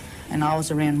me, and I was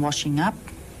around washing up,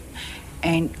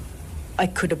 and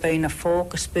it could have been a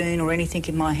fork, a spoon or anything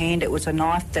in my hand. It was a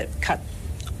knife that cut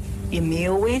your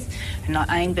meal with, and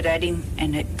I aimed it at him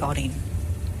and it got him.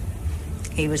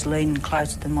 He was leaning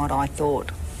closer than what I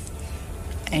thought.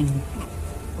 And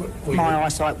my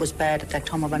eyesight was bad at that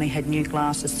time. I've only had new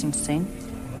glasses since then.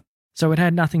 So it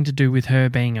had nothing to do with her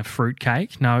being a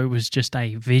fruitcake. No, it was just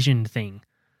a vision thing.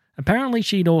 Apparently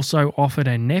she'd also offered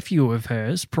a nephew of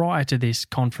hers prior to this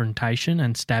confrontation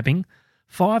and stabbing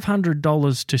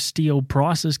 $500 to steal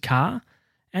Price's car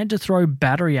and to throw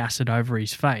battery acid over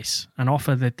his face, an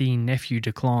offer that the nephew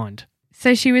declined.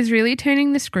 So she was really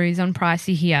turning the screws on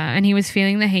Pricey here, and he was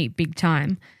feeling the heat big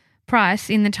time. Price,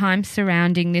 in the time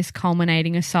surrounding this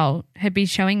culminating assault, had been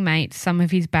showing mates some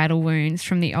of his battle wounds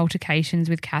from the altercations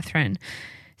with Catherine,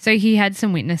 so he had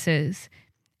some witnesses.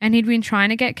 And he'd been trying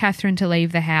to get Catherine to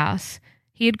leave the house.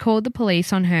 He had called the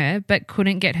police on her but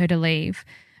couldn't get her to leave,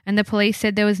 and the police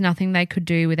said there was nothing they could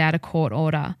do without a court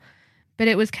order. But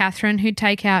it was Catherine who'd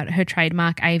take out her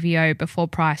trademark AVO before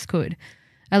Price could,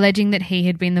 alleging that he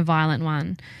had been the violent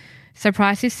one. So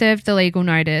Price is served the legal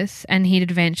notice, and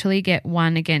he'd eventually get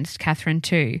one against Catherine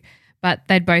too, but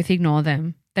they'd both ignore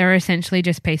them. They were essentially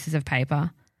just pieces of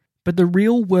paper. But the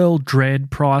real-world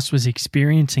dread Price was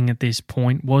experiencing at this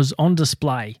point was on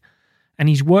display, and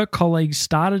his work colleagues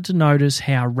started to notice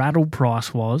how rattled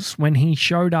Price was when he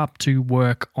showed up to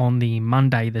work on the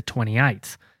Monday the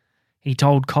 28th. He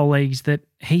told colleagues that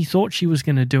he thought she was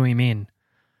going to do him in.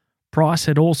 Price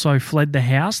had also fled the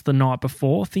house the night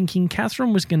before, thinking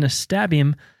Catherine was going to stab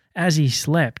him as he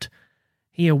slept.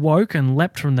 He awoke and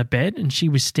leapt from the bed, and she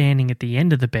was standing at the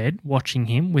end of the bed watching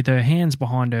him with her hands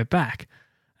behind her back.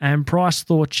 And Price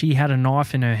thought she had a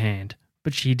knife in her hand,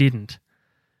 but she didn't.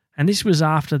 And this was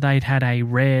after they'd had a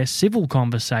rare civil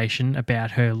conversation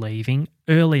about her leaving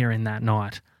earlier in that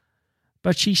night.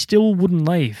 But she still wouldn't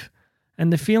leave,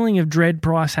 and the feeling of dread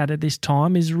Price had at this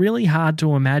time is really hard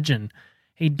to imagine.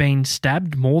 He'd been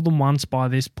stabbed more than once by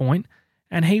this point,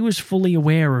 and he was fully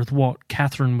aware of what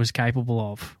Catherine was capable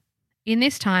of. In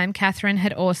this time, Catherine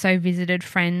had also visited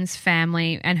friends,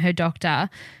 family, and her doctor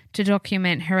to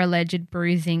document her alleged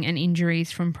bruising and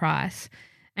injuries from Price,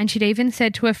 and she'd even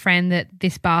said to a friend that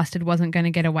this bastard wasn't going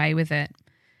to get away with it.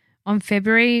 On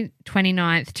February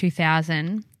 29th,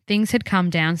 2000, things had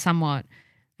calmed down somewhat,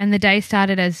 and the day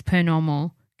started as per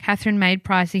normal. Catherine made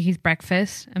Pricey his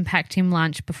breakfast and packed him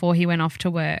lunch before he went off to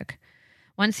work.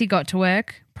 Once he got to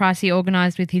work, Pricey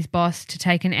organised with his boss to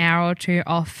take an hour or two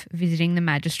off visiting the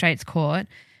magistrate's court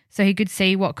so he could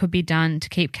see what could be done to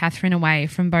keep Catherine away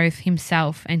from both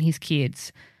himself and his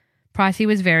kids. Pricey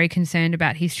was very concerned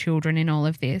about his children in all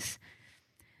of this.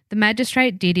 The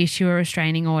magistrate did issue a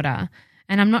restraining order,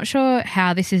 and I'm not sure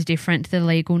how this is different to the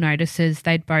legal notices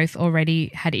they'd both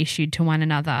already had issued to one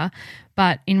another,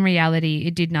 but in reality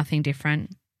it did nothing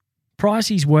different.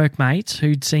 Pricey's workmates,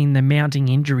 who'd seen the mounting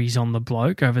injuries on the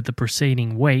bloke over the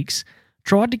preceding weeks,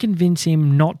 tried to convince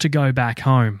him not to go back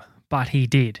home, but he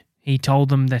did. He told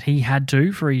them that he had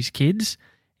to for his kids.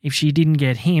 If she didn't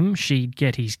get him, she'd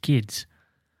get his kids.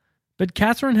 But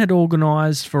Catherine had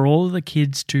organised for all of the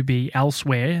kids to be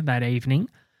elsewhere that evening.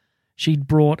 She'd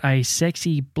brought a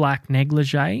sexy black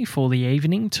negligee for the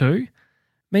evening too.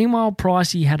 Meanwhile,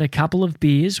 Pricey had a couple of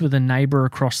beers with a neighbour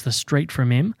across the street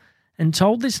from him and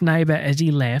told this neighbour as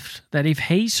he left that if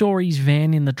he saw his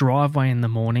van in the driveway in the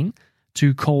morning,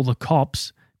 to call the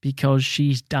cops because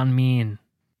she's done me in.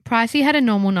 Pricey had a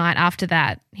normal night after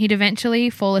that. He'd eventually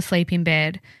fall asleep in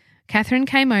bed. Catherine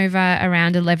came over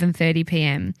around 11:30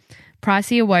 p.m.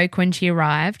 Pricey awoke when she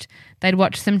arrived. They'd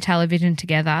watched some television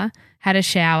together, had a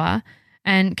shower,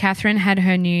 and Catherine had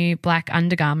her new black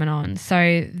undergarment on,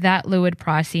 so that lured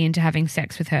Pricey into having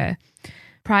sex with her.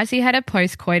 Pricey had a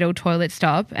post-coital toilet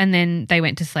stop and then they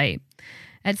went to sleep.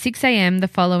 At 6 a.m. the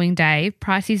following day,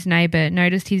 Pricey's neighbour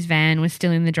noticed his van was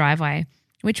still in the driveway,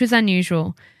 which was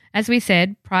unusual. As we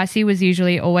said, Pricey was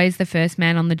usually always the first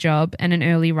man on the job and an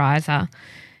early riser.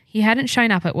 He hadn't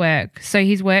shown up at work, so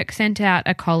his work sent out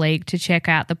a colleague to check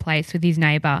out the place with his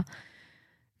neighbour.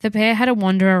 The pair had a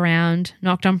wander around,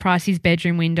 knocked on Pricey's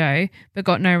bedroom window, but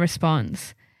got no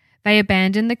response. They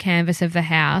abandoned the canvas of the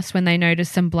house when they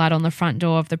noticed some blood on the front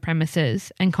door of the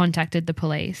premises and contacted the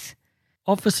police.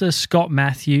 Officer Scott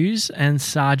Matthews and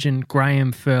Sergeant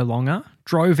Graham Furlonger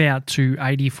drove out to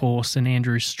 84 St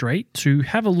Andrews Street to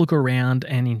have a look around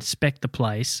and inspect the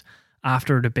place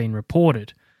after it had been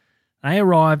reported. They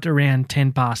arrived around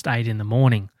 8:10 in the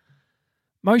morning.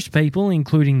 Most people,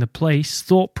 including the police,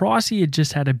 thought Pricey had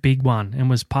just had a big one and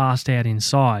was passed out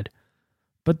inside.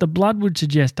 But the blood would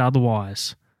suggest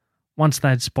otherwise. Once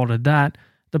they'd spotted that,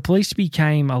 the police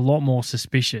became a lot more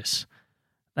suspicious.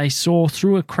 They saw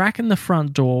through a crack in the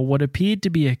front door what appeared to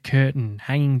be a curtain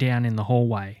hanging down in the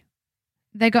hallway.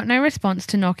 They got no response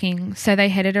to knocking, so they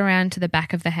headed around to the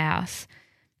back of the house.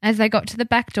 As they got to the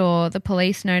back door, the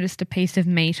police noticed a piece of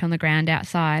meat on the ground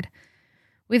outside.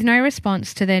 With no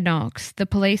response to their knocks, the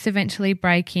police eventually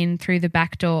break in through the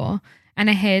back door, and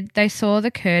ahead they saw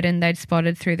the curtain they'd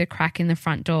spotted through the crack in the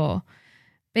front door.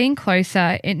 Being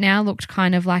closer, it now looked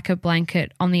kind of like a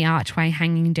blanket on the archway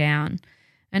hanging down.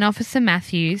 And Officer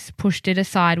Matthews pushed it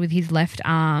aside with his left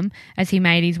arm as he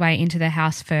made his way into the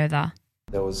house further.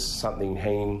 There was something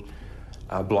hanging,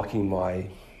 blocking my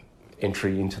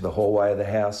entry into the hallway of the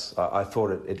house. I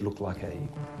thought it looked like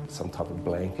some type of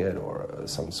blanket or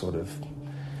some sort of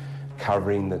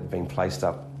covering that had been placed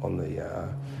up on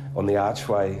the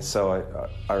archway. So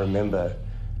I remember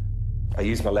I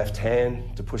used my left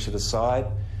hand to push it aside,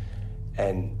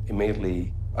 and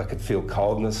immediately I could feel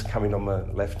coldness coming on my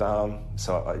left arm.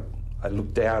 So I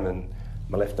looked down and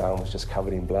my left arm was just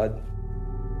covered in blood.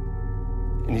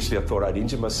 Initially I thought I'd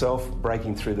injured myself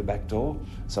breaking through the back door,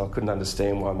 so I couldn't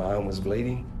understand why my arm was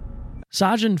bleeding.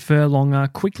 Sergeant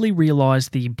Furlonger quickly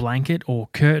realised the blanket or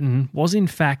curtain was in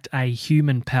fact a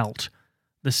human pelt,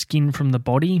 the skin from the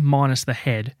body minus the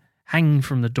head, hanging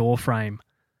from the door frame.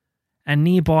 And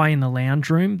nearby in the lounge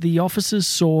room, the officers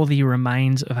saw the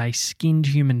remains of a skinned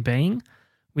human being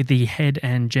with the head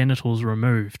and genitals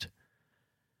removed.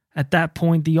 At that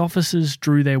point, the officers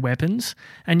drew their weapons,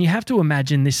 and you have to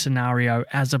imagine this scenario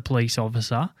as a police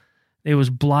officer. There was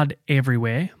blood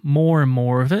everywhere, more and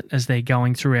more of it as they're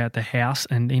going throughout the house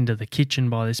and into the kitchen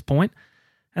by this point,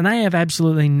 and they have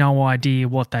absolutely no idea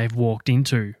what they've walked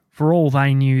into. For all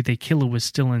they knew, the killer was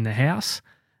still in the house,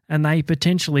 and they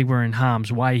potentially were in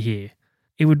harm's way here.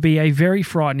 It would be a very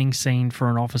frightening scene for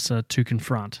an officer to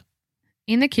confront.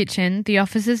 In the kitchen, the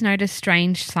officers noticed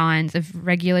strange signs of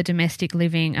regular domestic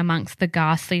living amongst the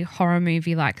ghastly horror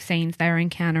movie-like scenes they were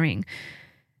encountering.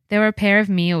 There were a pair of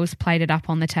meals plated up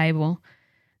on the table.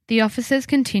 The officers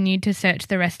continued to search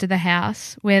the rest of the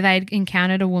house, where they'd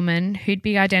encountered a woman who'd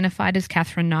be identified as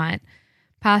Catherine Knight,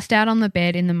 passed out on the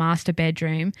bed in the master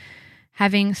bedroom,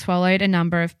 having swallowed a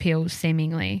number of pills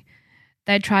seemingly.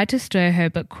 They'd tried to stir her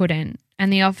but couldn't,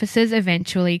 and the officers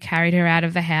eventually carried her out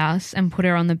of the house and put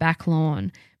her on the back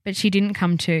lawn, but she didn't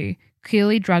come to,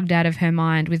 clearly drugged out of her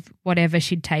mind with whatever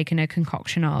she'd taken a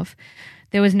concoction of.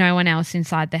 There was no one else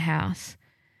inside the house.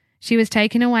 She was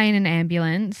taken away in an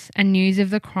ambulance, and news of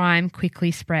the crime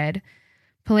quickly spread.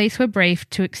 Police were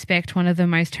briefed to expect one of the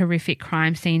most horrific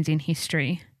crime scenes in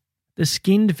history. The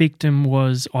skinned victim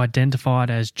was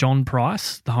identified as John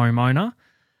Price, the homeowner,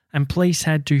 and police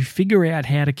had to figure out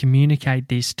how to communicate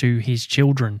this to his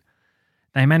children.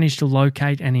 They managed to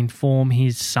locate and inform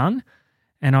his son,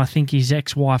 and I think his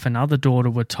ex-wife and other daughter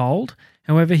were told.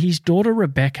 However, his daughter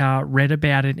Rebecca read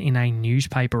about it in a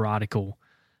newspaper article.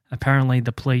 Apparently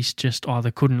the police just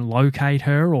either couldn't locate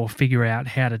her or figure out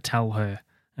how to tell her,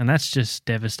 and that's just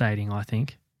devastating, I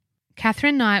think.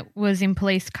 Catherine Knight was in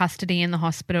police custody in the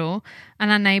hospital and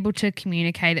unable to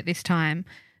communicate at this time.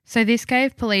 So this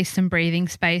gave police some breathing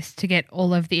space to get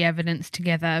all of the evidence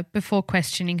together before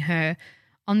questioning her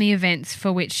on the events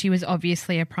for which she was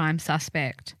obviously a prime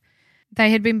suspect. They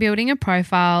had been building a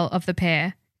profile of the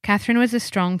pair. Catherine was a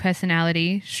strong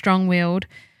personality, strong-willed,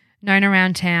 known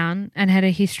around town, and had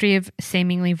a history of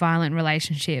seemingly violent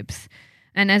relationships.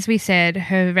 And as we said,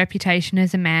 her reputation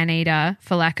as a man-eater,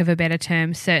 for lack of a better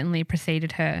term, certainly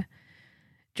preceded her.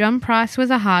 John Price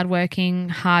was a hard-working,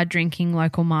 hard-drinking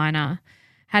local miner,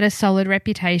 had a solid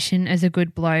reputation as a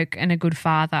good bloke and a good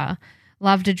father,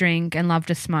 loved a drink and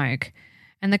loved a smoke,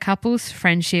 and the couple's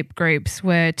friendship groups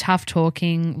were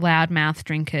tough-talking, loud-mouthed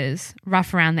drinkers,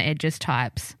 rough-around-the-edges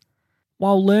types.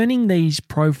 While learning these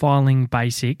profiling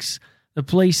basics, the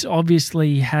police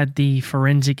obviously had the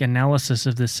forensic analysis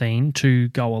of the scene to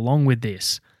go along with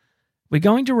this. We're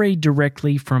going to read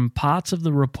directly from parts of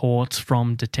the reports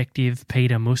from Detective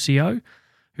Peter Musio,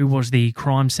 who was the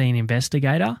crime scene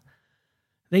investigator.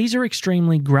 These are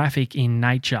extremely graphic in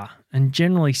nature, and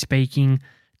generally speaking,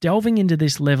 delving into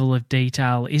this level of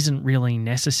detail isn't really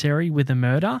necessary with a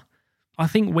murder. I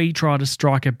think we try to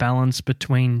strike a balance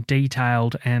between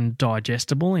detailed and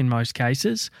digestible in most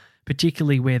cases,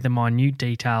 particularly where the minute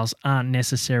details aren't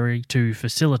necessary to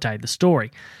facilitate the story.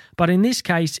 But in this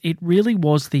case, it really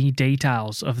was the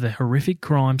details of the horrific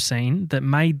crime scene that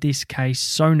made this case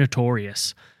so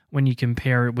notorious when you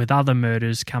compare it with other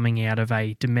murders coming out of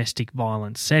a domestic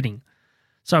violence setting.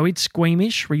 So it's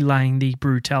squeamish relaying the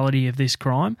brutality of this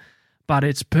crime, but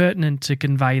it's pertinent to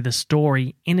convey the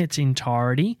story in its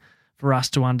entirety for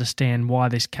us to understand why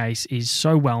this case is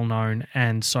so well known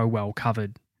and so well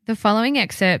covered. The following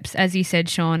excerpts, as you said,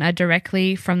 Sean, are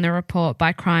directly from the report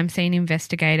by crime scene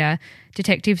investigator,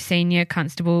 Detective Senior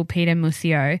Constable Peter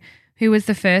Musio, who was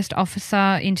the first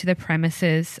officer into the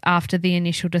premises after the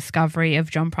initial discovery of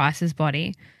John Price's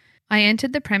body. I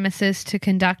entered the premises to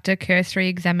conduct a cursory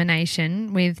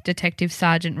examination with Detective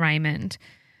Sergeant Raymond.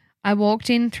 I walked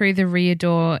in through the rear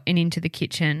door and into the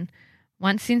kitchen.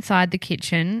 Once inside the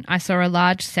kitchen, I saw a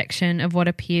large section of what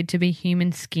appeared to be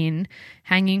human skin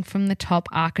hanging from the top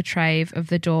architrave of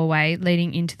the doorway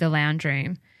leading into the lounge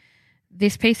room.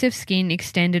 This piece of skin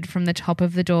extended from the top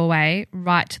of the doorway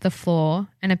right to the floor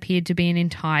and appeared to be an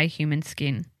entire human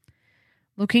skin.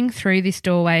 Looking through this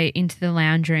doorway into the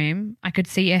lounge room, I could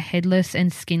see a headless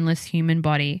and skinless human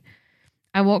body.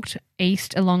 I walked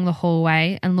east along the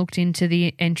hallway and looked into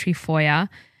the entry foyer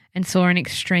and saw an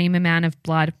extreme amount of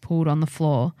blood pooled on the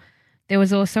floor. There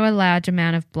was also a large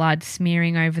amount of blood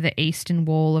smearing over the eastern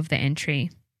wall of the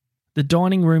entry. The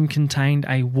dining room contained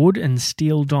a wood and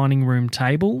steel dining room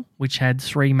table, which had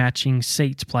 3 matching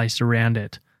seats placed around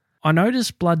it. I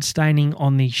noticed blood staining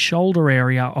on the shoulder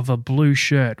area of a blue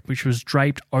shirt, which was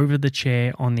draped over the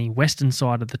chair on the western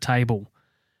side of the table.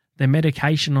 The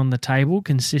medication on the table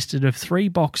consisted of 3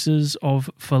 boxes of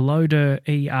Philodor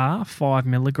ER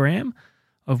 5mg,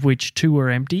 of which 2 were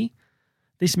empty.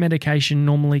 This medication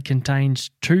normally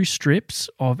contains 2 strips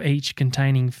of each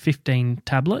containing 15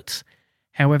 tablets.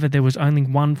 However, there was only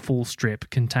 1 full strip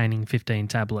containing 15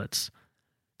 tablets.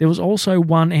 There was also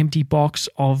 1 empty box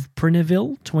of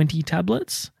Prinavil 20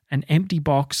 tablets. An empty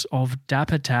box of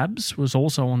Dapatabs was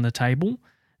also on the table.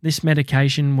 This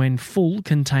medication, when full,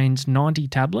 contains 90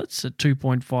 tablets at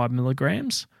 2.5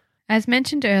 milligrams. As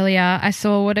mentioned earlier, I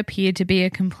saw what appeared to be a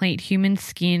complete human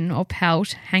skin or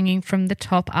pelt hanging from the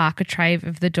top architrave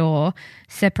of the door,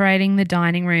 separating the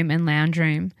dining room and lounge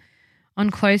room. On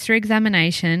closer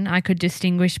examination, I could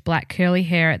distinguish black curly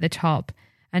hair at the top,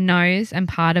 a nose and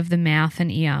part of the mouth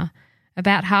and ear.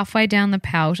 About halfway down the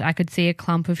pelt, I could see a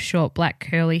clump of short black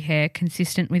curly hair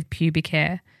consistent with pubic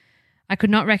hair. I could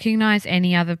not recognise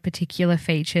any other particular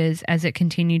features as it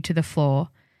continued to the floor.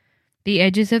 The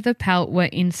edges of the pelt were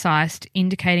incised,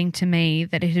 indicating to me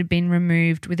that it had been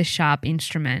removed with a sharp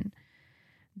instrument.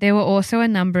 There were also a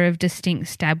number of distinct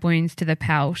stab wounds to the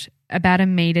pelt, about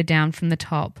 1 metre down from the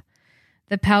top.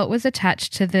 The pelt was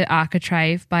attached to the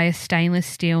architrave by a stainless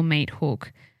steel meat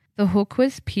hook. The hook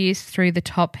was pierced through the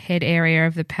top head area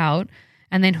of the pelt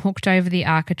and then hooked over the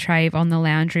architrave on the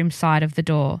lounge room side of the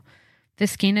door. The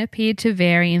skin appeared to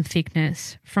vary in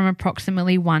thickness, from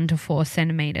approximately 1 to 4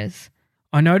 centimetres.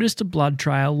 I noticed a blood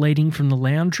trail leading from the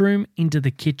lounge room into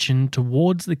the kitchen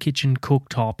towards the kitchen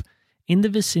cooktop in the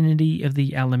vicinity of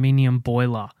the aluminium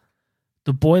boiler.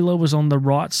 The boiler was on the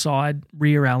right side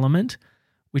rear element,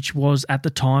 which was at the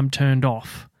time turned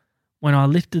off. When I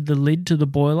lifted the lid to the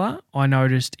boiler, I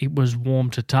noticed it was warm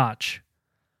to touch.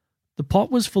 The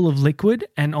pot was full of liquid,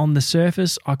 and on the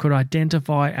surface I could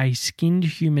identify a skinned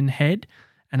human head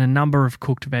and a number of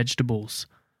cooked vegetables.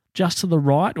 Just to the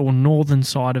right or northern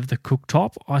side of the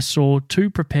cooktop, I saw 2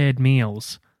 prepared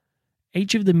meals.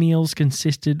 Each of the meals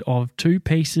consisted of 2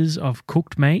 pieces of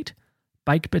cooked meat,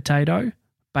 baked potato,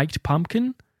 baked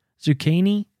pumpkin,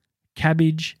 zucchini,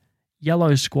 cabbage,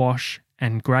 yellow squash,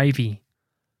 and gravy.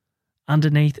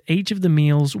 Underneath each of the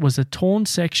meals was a torn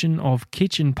section of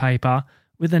kitchen paper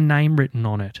with a name written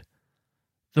on it.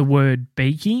 The word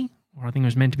Beaky, or I think it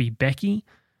was meant to be Becky,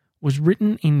 was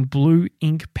written in blue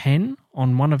ink pen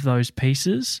on one of those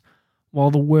pieces, while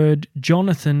the word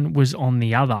Jonathan was on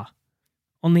the other.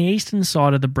 On the eastern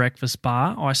side of the breakfast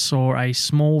bar, I saw a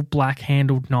small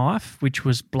black-handled knife, which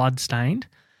was blood-stained,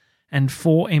 and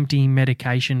 4 empty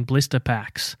medication blister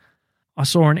packs. I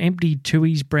saw an empty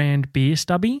Tooheys brand beer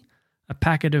stubby, a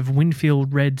packet of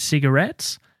Winfield Red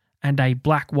cigarettes, and a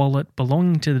black wallet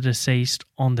belonging to the deceased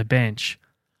on the bench.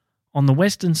 On the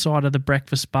western side of the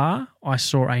breakfast bar, I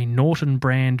saw a Norton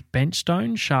brand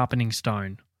benchstone sharpening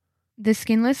stone. The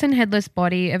skinless and headless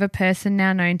body of a person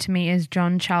now known to me as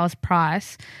John Charles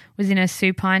Price was in a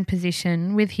supine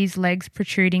position with his legs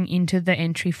protruding into the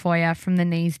entry foyer from the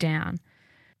knees down.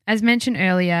 As mentioned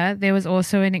earlier, there was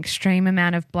also an extreme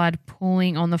amount of blood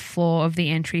pooling on the floor of the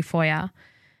entry foyer.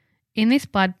 In this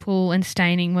blood pool and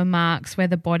staining were marks where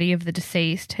the body of the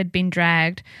deceased had been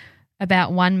dragged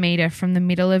about 1 metre from the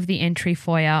middle of the entry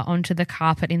foyer onto the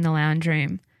carpet in the lounge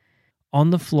room. On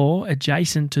the floor,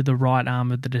 adjacent to the right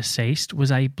arm of the deceased,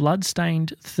 was a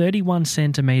blood-stained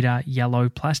 31cm yellow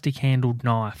plastic-handled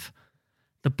knife.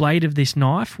 The blade of this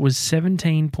knife was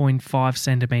 17.5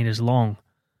 centimetres long.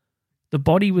 The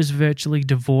body was virtually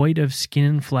devoid of skin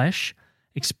and flesh,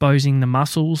 exposing the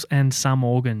muscles and some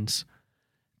organs.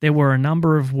 There were a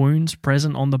number of wounds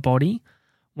present on the body,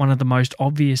 one of the most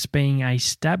obvious being a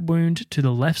stab wound to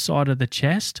the left side of the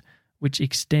chest, which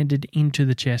extended into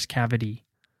the chest cavity.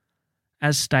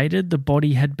 As stated, the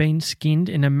body had been skinned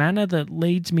in a manner that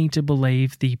leads me to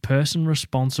believe the person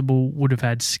responsible would have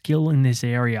had skill in this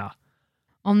area.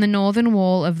 On the northern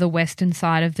wall of the western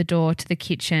side of the door to the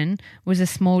kitchen was a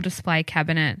small display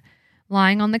cabinet.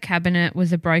 Lying on the cabinet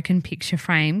was a broken picture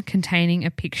frame containing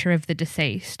a picture of the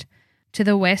deceased. To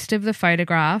the west of the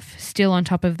photograph, still on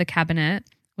top of the cabinet,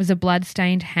 was a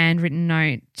blood-stained handwritten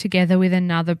note together with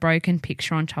another broken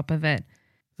picture on top of it.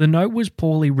 The note was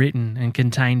poorly written and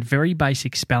contained very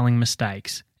basic spelling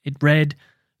mistakes. It read,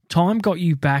 "Time got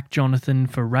you back, Jonathan,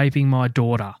 for raping my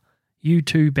daughter. You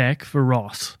too, Beck, for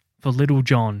Ross, for Little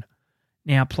John.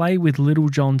 Now play with Little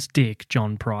John's dick,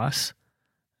 John Price."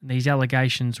 These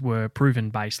allegations were proven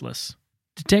baseless.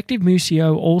 Detective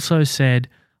Musio also said,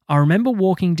 "I remember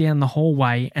walking down the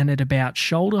hallway and at about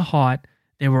shoulder height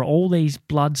there were all these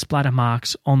blood splatter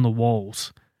marks on the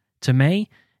walls. To me,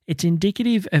 it's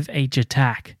indicative of each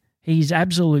attack. He's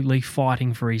absolutely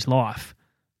fighting for his life.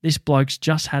 This bloke's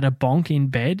just had a bonk in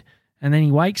bed and then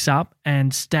he wakes up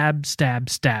and stab,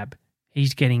 stab, stab.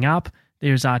 He's getting up,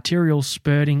 there's arterial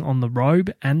spurting on the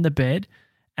robe and the bed,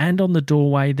 and on the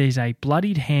doorway there's a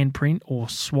bloodied handprint or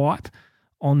swipe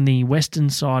on the western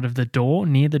side of the door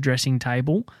near the dressing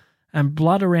table and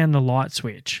blood around the light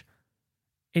switch.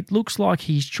 It looks like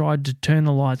he's tried to turn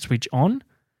the light switch on,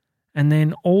 and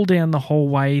then all down the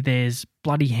hallway there's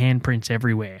bloody handprints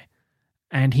everywhere.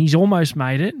 And he's almost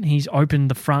made it. He's opened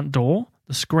the front door.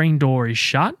 The screen door is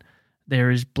shut. There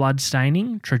is blood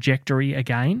staining, trajectory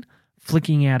again,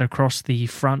 flicking out across the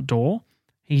front door.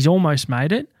 He's almost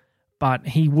made it, but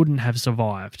he wouldn't have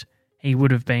survived. He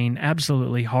would have been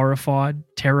absolutely horrified,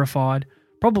 terrified,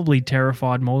 probably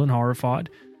terrified more than horrified,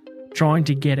 trying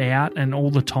to get out and all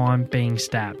the time being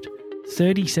stabbed.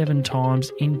 37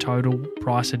 times in total,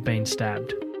 Price had been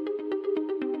stabbed.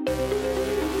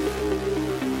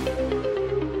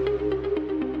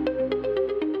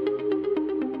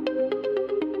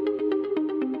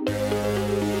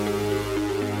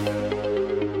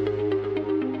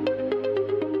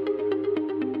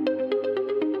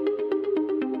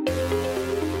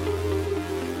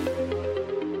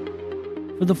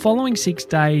 For the following 6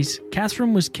 days,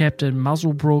 Catherine was kept at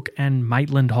Muswellbrook and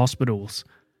Maitland hospitals.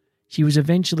 She was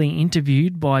eventually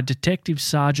interviewed by Detective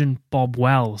Sergeant Bob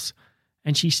Wells,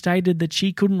 and she stated that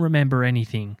she couldn't remember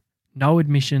anything. No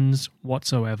admissions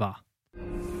whatsoever.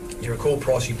 Do you recall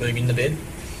Pricey being in the bed?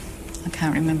 I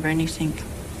can't remember anything.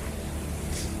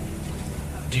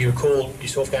 Do you recall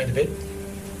yourself going to bed?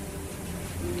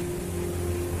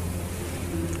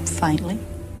 Faintly.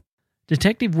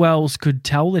 Detective Wells could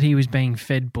tell that he was being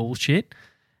fed bullshit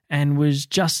and was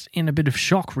just in a bit of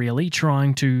shock, really,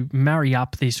 trying to marry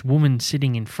up this woman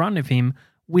sitting in front of him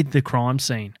with the crime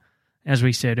scene. As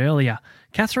we said earlier,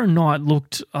 Catherine Knight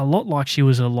looked a lot like she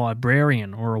was a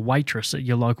librarian or a waitress at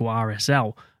your local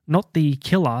RSL, not the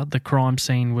killer the crime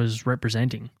scene was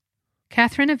representing.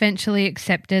 Catherine eventually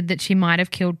accepted that she might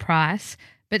have killed Price,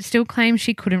 but still claimed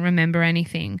she couldn't remember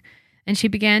anything, and she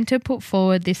began to put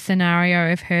forward this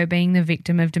scenario of her being the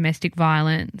victim of domestic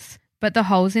violence. But the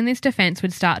holes in this defence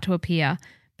would start to appear,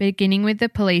 beginning with the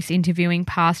police interviewing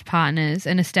past partners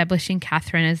and establishing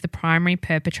Catherine as the primary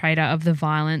perpetrator of the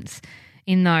violence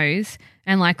in those,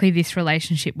 and likely this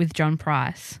relationship with John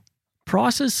Price.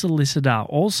 Price's solicitor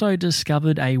also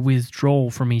discovered a withdrawal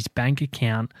from his bank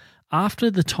account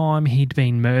after the time he'd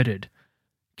been murdered.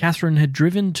 Catherine had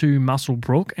driven to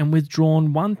Muswellbrook and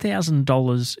withdrawn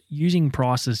 $1,000 using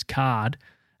Price's card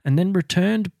and then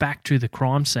returned back to the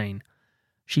crime scene.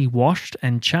 She washed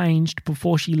and changed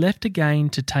before she left again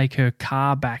to take her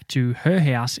car back to her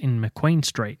house in McQueen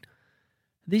Street.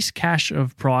 This cache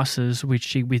of Price's, which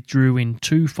she withdrew in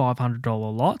two $500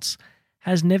 lots,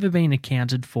 has never been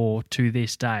accounted for to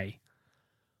this day.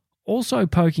 Also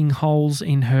poking holes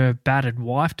in her battered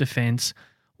wife defence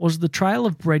was the trail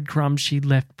of breadcrumbs she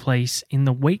left police in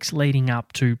the weeks leading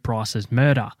up to Price's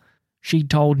murder. She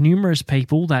told numerous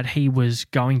people that he was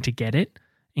going to get it,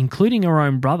 including her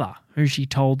own brother, who she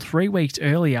told 3 weeks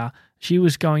earlier she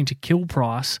was going to kill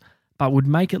Price, but would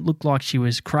make it look like she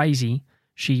was crazy,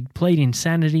 she'd plead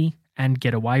insanity and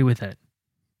get away with it.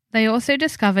 They also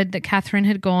discovered that Catherine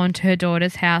had gone to her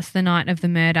daughter's house the night of the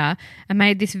murder and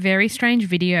made this very strange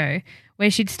video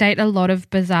where she'd state a lot of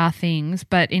bizarre things,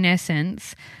 but in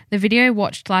essence, the video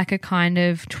watched like a kind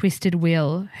of twisted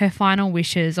will, her final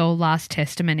wishes or last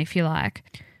testament, if you like.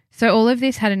 So all of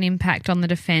this had an impact on the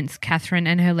defence Catherine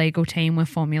and her legal team were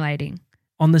formulating.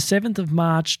 On the 7th of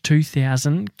March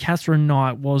 2000, Catherine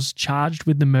Knight was charged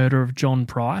with the murder of John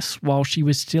Price while she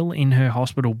was still in her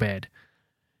hospital bed.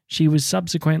 She was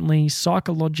subsequently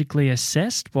psychologically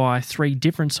assessed by 3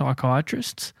 different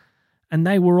psychiatrists, and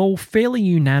they were all fairly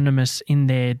unanimous in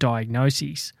their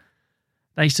diagnoses.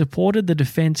 They supported the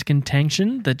defence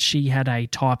contention that she had a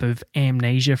type of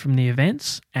amnesia from the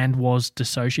events and was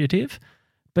dissociative,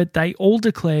 but they all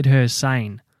declared her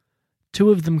sane.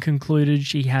 2 of them concluded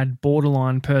she had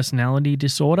borderline personality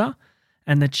disorder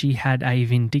and that she had a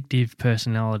vindictive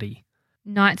personality.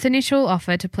 Knight's initial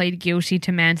offer to plead guilty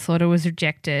to manslaughter was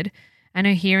rejected, and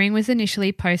her hearing was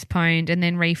initially postponed and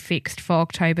then refixed for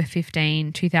October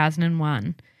 15,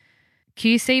 2001.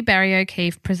 QC Barry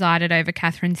O'Keefe presided over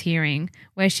Catherine's hearing,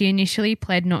 where she initially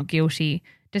pled not guilty,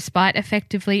 despite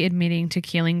effectively admitting to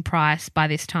killing Price by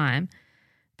this time.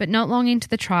 But not long into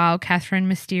the trial, Catherine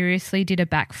mysteriously did a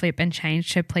backflip and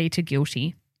changed her plea to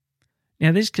guilty.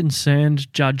 Now, this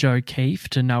concerned Judge O'Keefe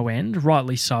to no end,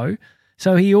 rightly so,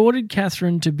 so he ordered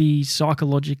Catherine to be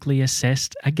psychologically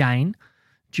assessed again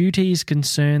due to his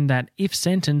concern that if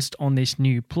sentenced on this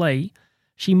new plea,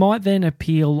 she might then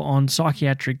appeal on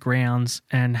psychiatric grounds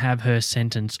and have her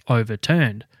sentence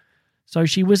overturned. So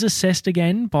she was assessed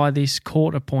again by this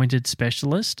court-appointed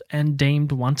specialist and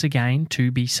deemed once again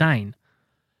to be sane.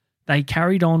 They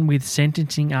carried on with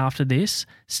sentencing after this,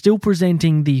 still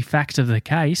presenting the facts of the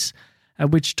case,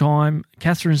 at which time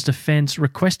Catherine's defence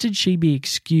requested she be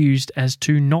excused as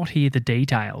to not hear the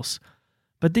details.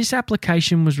 But this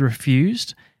application was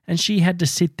refused, and she had to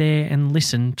sit there and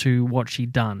listen to what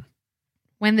she'd done.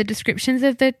 When the descriptions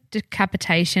of the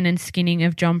decapitation and skinning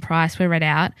of John Price were read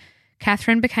out,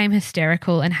 Catherine became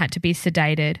hysterical and had to be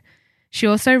sedated. She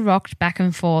also rocked back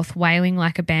and forth, wailing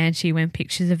like a banshee when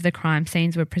pictures of the crime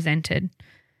scenes were presented.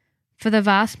 For the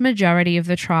vast majority of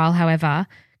the trial, however,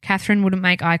 Catherine wouldn't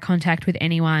make eye contact with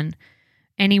anyone,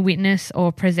 any witness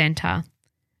or presenter.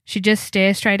 She'd just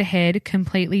stare straight ahead,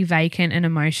 completely vacant and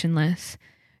emotionless.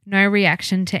 No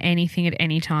reaction to anything at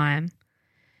any time.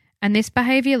 And this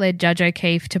behaviour led Judge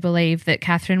O'Keefe to believe that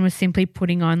Catherine was simply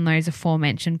putting on those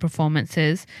aforementioned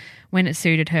performances when it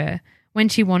suited her, when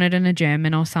she wanted an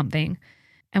adjournment or something.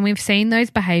 And we've seen those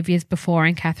behaviours before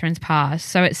in Catherine's past,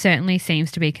 so it certainly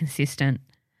seems to be consistent.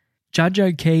 Judge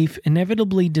O'Keefe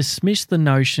inevitably dismissed the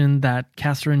notion that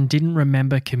Catherine didn't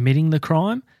remember committing the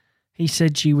crime. He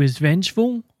said she was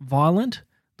vengeful, violent,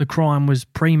 the crime was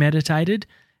premeditated,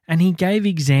 and he gave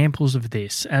examples of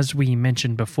this, as we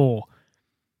mentioned before.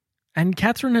 And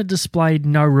Catherine had displayed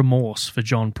no remorse for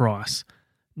John Price,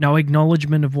 no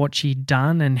acknowledgement of what she'd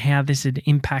done and how this had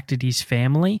impacted his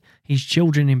family, his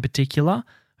children in particular,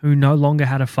 who no longer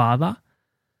had a father.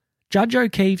 Judge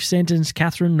O'Keefe sentenced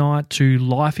Catherine Knight to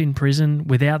life in prison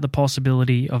without the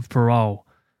possibility of parole.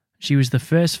 She was the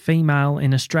first female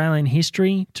in Australian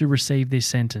history to receive this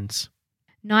sentence.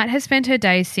 Knight has spent her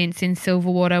days since in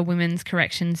Silverwater Women's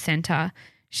Corrections Centre.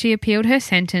 She appealed her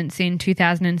sentence in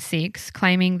 2006,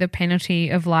 claiming the penalty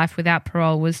of life without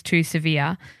parole was too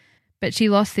severe, but she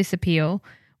lost this appeal,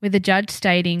 with the judge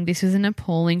stating this was an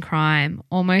appalling crime,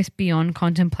 almost beyond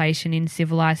contemplation in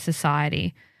civilised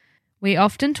society. We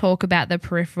often talk about the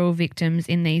peripheral victims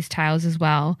in these tales as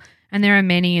well, and there are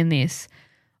many in this.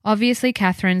 Obviously,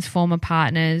 Catherine's former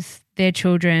partners, their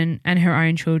children and her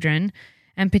own children,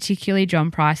 and particularly John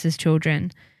Price's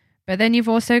children. But then you've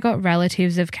also got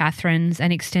relatives of Catherine's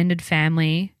and extended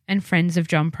family and friends of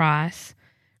John Price.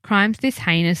 Crimes this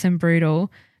heinous and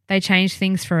brutal, they change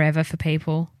things forever for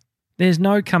people. There's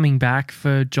no coming back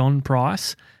for John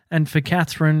Price, and for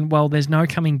Catherine, well, there's no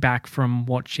coming back from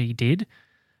what she did.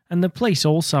 And the police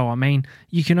also, I mean,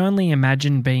 you can only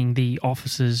imagine being the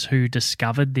officers who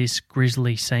discovered this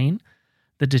grisly scene.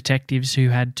 the detectives who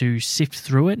had to sift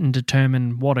through it and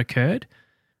determine what occurred.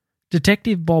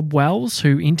 Detective Bob Wells,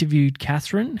 who interviewed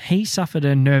Catherine, he suffered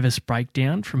a nervous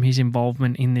breakdown from his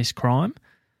involvement in this crime.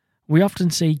 We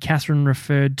often see Catherine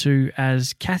referred to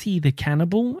as Cathy the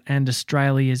Cannibal and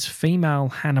Australia's female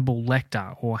Hannibal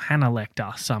Lecter, or Hannah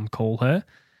Lecter, some call her.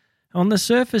 On the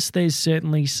surface, there's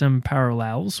certainly some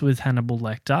parallels with Hannibal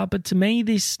Lecter, but to me,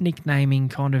 this nicknaming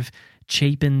kind of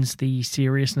cheapens the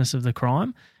seriousness of the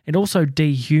crime. It also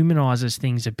dehumanises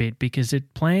things a bit because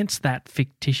it plants that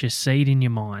fictitious seed in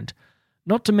your mind.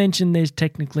 Not to mention there's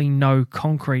technically no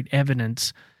concrete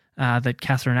evidence that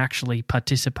Catherine actually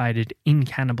participated in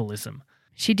cannibalism.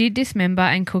 She did dismember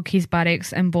and cook his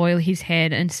buttocks and boil his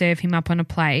head and serve him up on a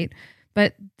plate,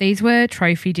 but these were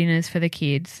trophy dinners for the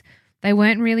kids. They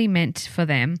weren't really meant for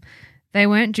them. They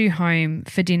weren't due home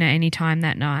for dinner any time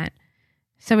that night.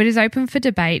 So it is open for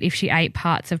debate if she ate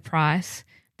parts of Price.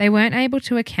 They weren't able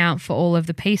to account for all of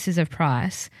the pieces of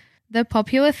Price. The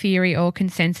popular theory or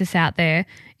consensus out there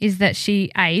is that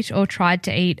she ate or tried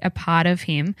to eat a part of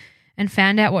him and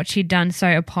found out what she'd done so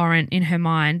abhorrent in her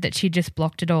mind that she just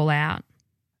blocked it all out.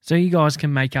 So you guys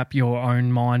can make up your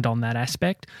own mind on that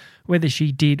aspect. Whether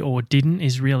she did or didn't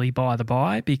is really by the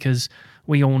by, because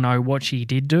we all know what she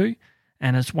did do,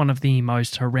 and it's one of the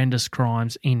most horrendous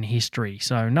crimes in history,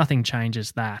 so nothing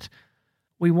changes that.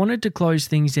 We wanted to close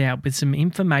things out with some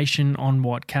information on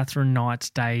what Catherine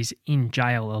Knight's days in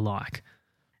jail are like.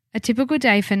 A typical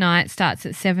day for Knight starts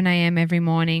at 7 a.m. every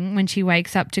morning when she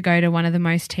wakes up to go to one of the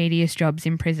most tedious jobs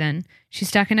in prison. She's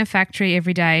stuck in a factory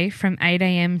every day from 8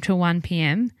 a.m. to 1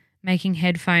 p.m, making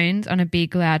headphones on a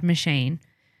big loud machine.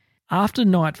 After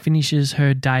Knight finishes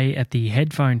her day at the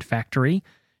headphone factory,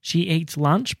 she eats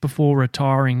lunch before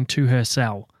retiring to her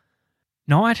cell.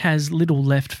 Knight has little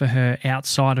left for her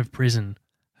outside of prison.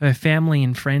 Her family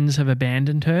and friends have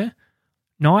abandoned her.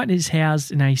 Knight is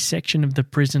housed in a section of the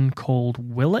prison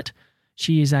called Willett.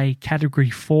 She is a Category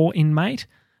 4 inmate,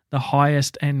 the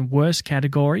highest and worst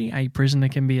category a prisoner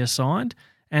can be assigned,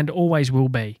 and always will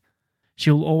be.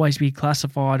 She'll always be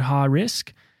classified high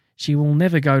risk. She will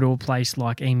never go to a place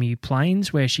like Emu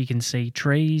Plains where she can see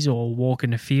trees or walk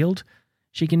in a field.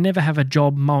 She can never have a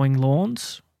job mowing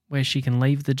lawns where she can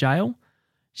leave the jail.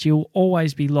 She'll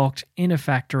always be locked in a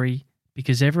factory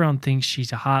because everyone thinks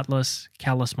she's a heartless,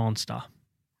 callous monster.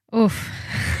 Oof.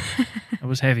 It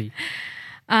was heavy.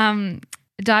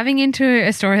 Diving into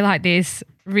a story like this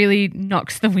really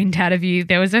knocks the wind out of you.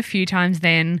 There was a few times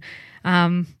then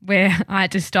where I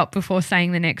had to stop before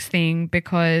saying the next thing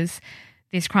because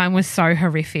this crime was so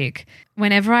horrific.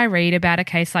 Whenever I read about a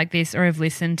case like this or have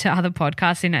listened to other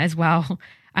podcasts in it as well,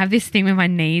 I have this thing where my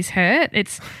knees hurt.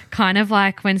 It's kind of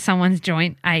like when someone's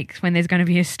joint aches when there's going to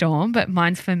be a storm, but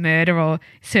mine's for murder or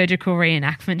surgical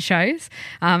reenactment shows,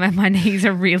 and my knees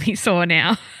are really sore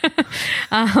now.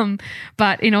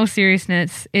 But in all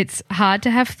seriousness, it's hard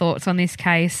to have thoughts on this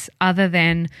case other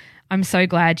than I'm so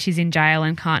glad she's in jail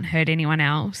and can't hurt anyone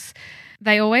else.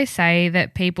 They always say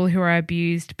that people who are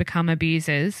abused become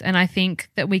abusers, and I think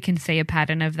that we can see a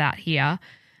pattern of that here.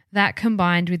 That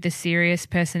combined with the serious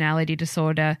personality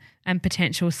disorder and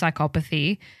potential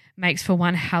psychopathy makes for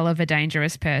one hell of a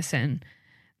dangerous person.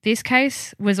 This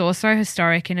case was also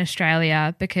historic in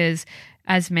Australia because,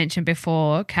 as mentioned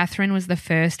before, Catherine was the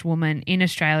first woman in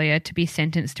Australia to be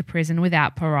sentenced to prison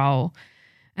without parole.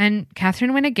 And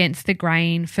Catherine went against the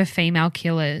grain for female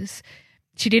killers.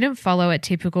 She didn't follow a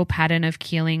typical pattern of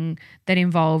killing that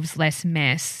involves less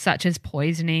mess, such as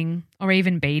poisoning or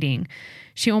even beating.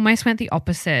 She almost went the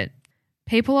opposite.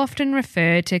 People often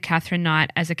refer to Catherine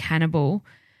Knight as a cannibal,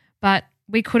 but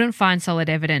we couldn't find solid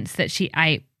evidence that she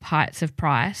ate parts of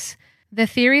Price. The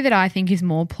theory that I think is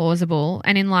more plausible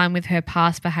and in line with her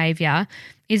past behaviour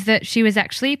is that she was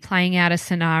actually playing out a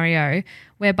scenario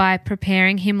whereby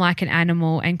preparing him like an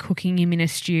animal and cooking him in a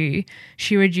stew,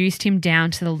 she reduced him down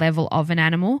to the level of an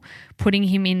animal, putting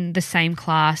him in the same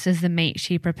class as the meat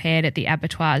she prepared at the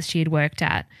abattoirs she had worked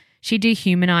at. She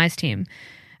dehumanised him.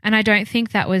 And I don't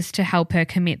think that was to help her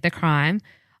commit the crime.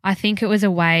 I think it was a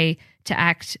way to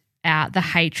act out the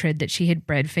hatred that she had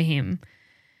bred for him.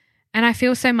 And I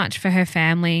feel so much for her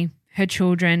family, her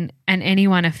children, and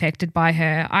anyone affected by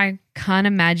her. I can't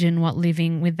imagine what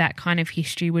living with that kind of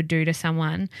history would do to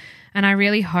someone. And I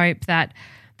really hope that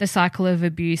the cycle of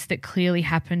abuse that clearly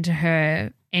happened to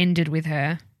her ended with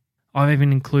her. I've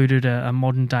even included a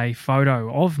modern-day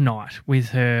photo of Knight with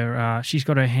her. She's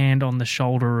got her hand on the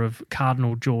shoulder of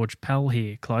Cardinal George Pell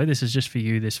here, Chloe. This is just for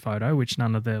you, this photo, which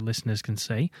none of the listeners can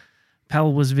see.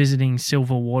 Pell was visiting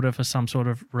Silverwater for some sort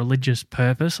of religious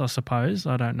purpose, I suppose.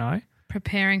 I don't know.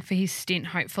 Preparing for his stint,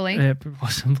 hopefully.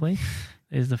 Possibly.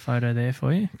 There's the photo there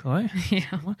for you, Chloe.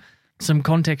 Yeah. Some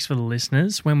context for the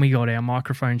listeners. When we got our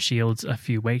microphone shields a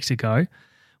few weeks ago,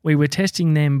 we were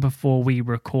testing them before we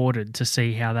recorded to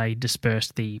see how they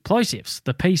dispersed the plosives,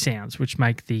 the P sounds, which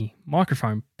make the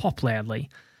microphone pop loudly.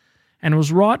 And it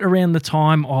was right around the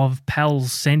time of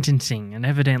Pell's sentencing, and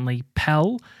evidently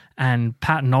Pell and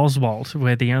Patton Oswalt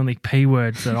were the only P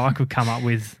words that I could come up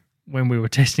with when we were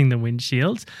testing the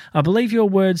windshields. I believe your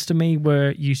words to me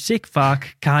were, "You sick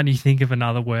fuck, can't you think of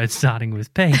another word starting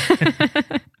with P?"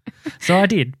 So I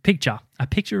did. A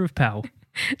picture of Pell.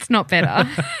 It's not better.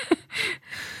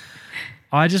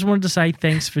 I just wanted to say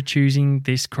thanks for choosing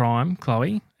this crime,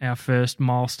 Chloe, our first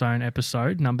milestone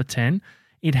episode, number 10.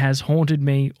 It has haunted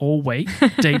me all week,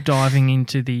 deep diving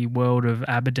into the world of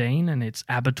Aberdeen and its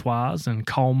abattoirs and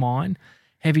coal mine,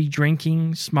 heavy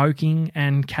drinking, smoking,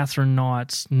 and Catherine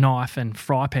Knight's knife and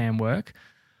fry pan work.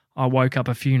 I woke up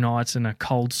a few nights in a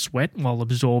cold sweat while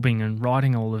absorbing and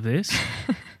writing all of this.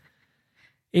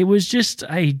 It was just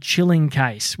a chilling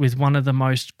case with one of the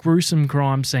most gruesome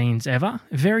crime scenes ever.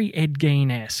 Very Ed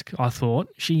Gein-esque, I thought.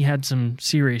 She had some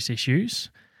serious issues.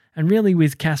 And really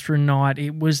with Catherine Knight,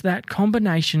 it was that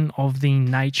combination of the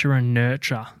nature and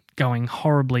nurture going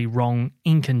horribly wrong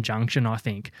in conjunction, I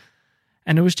think.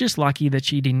 And it was just lucky that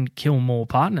she didn't kill more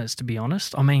partners, to be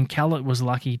honest. I mean, Callett was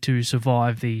lucky to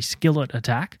survive the skillet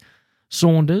attack.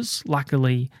 Saunders,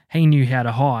 luckily, he knew how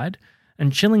to hide.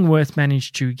 And Chillingworth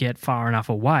managed to get far enough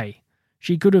away.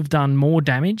 She could have done more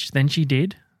damage than she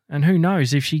did, and who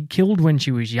knows, if she killed when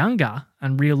she was younger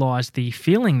and realised the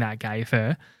feeling that gave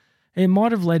her, it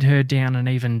might have led her down an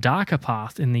even darker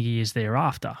path in the years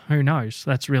thereafter. Who knows?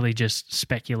 That's really just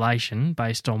speculation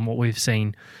based on what we've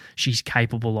seen she's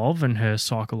capable of and her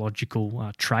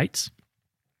psychological traits.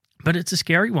 But it's a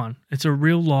scary one. It's a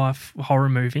real-life horror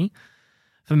movie.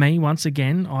 For me, once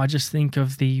again, I just think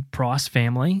of the Price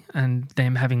family and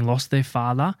them having lost their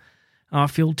father. I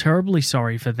feel terribly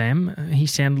sorry for them. He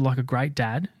sounded like a great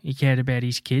dad. He cared about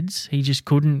his kids. He just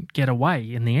couldn't get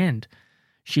away in the end.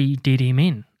 She did him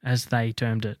in, as they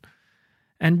termed it.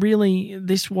 And really,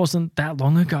 this wasn't that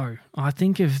long ago. I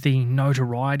think of the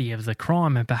notoriety of the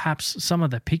crime, and perhaps some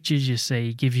of the pictures you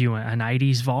see give you an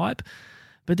 80s vibe.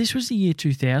 But this was the year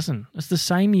 2000. It's the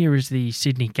same year as the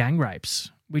Sydney gang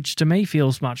rapes, which to me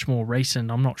feels much more recent.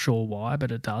 I'm not sure why,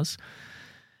 but it does.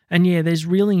 And yeah, there's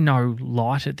really no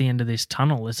light at the end of this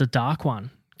tunnel. It's a dark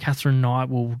one. Catherine Knight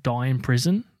will die in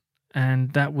prison,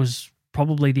 and that was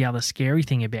probably the other scary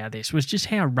thing about this, was just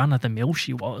how run-of-the-mill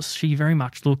she was. She very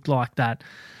much looked like that,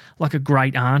 like a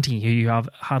great auntie who you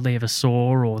hardly ever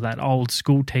saw, or that old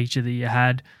school teacher that you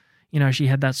had. You know, she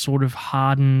had that sort of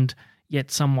hardened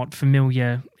yet somewhat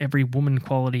familiar every woman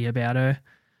quality about her.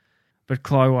 But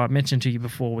Chloe, I mentioned to you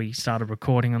before we started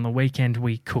recording, on the weekend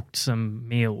we cooked some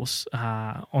meals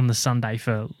on the Sunday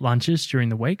for lunches during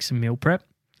the week, some meal prep.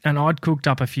 And I'd cooked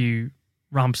up a few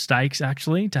rump steaks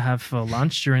actually to have for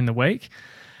lunch during the week.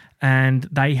 And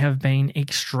they have been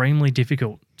extremely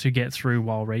difficult to get through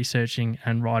while researching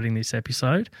and writing this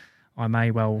episode. I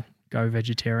may well go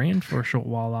vegetarian for a short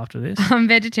while after this. I'm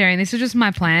vegetarian. This is just my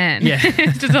plan. Yeah.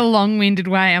 It's just a long-winded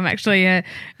way. I'm actually a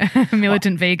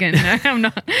militant vegan. No, I'm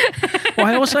not. Well,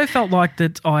 I also felt like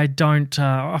that I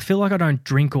feel like I don't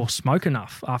drink or smoke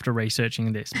enough after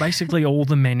researching this. Basically, all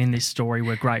the men in this story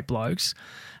were great blokes,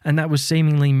 and that was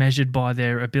seemingly measured by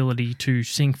their ability to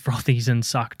sink frothies and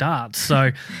suck darts.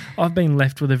 So I've been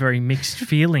left with a very mixed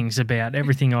feelings about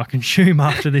everything I consume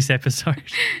after this episode.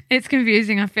 It's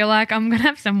confusing. I feel like I'm going to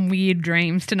have some weird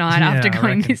dreams tonight after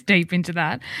going this deep into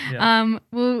that. Yeah.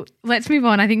 Well, let's move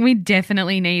on. I think we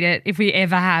definitely need it if we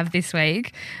ever have this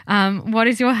week. What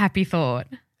is your happy thought?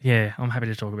 Yeah, I'm happy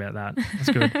to talk about that. That's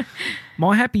good.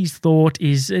 My happy thought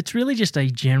is it's really just a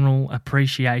general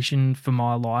appreciation for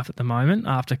my life at the moment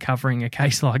after covering a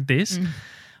case like this.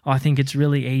 I think it's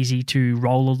really easy to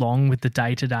roll along with the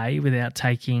day-to-day without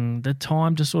taking the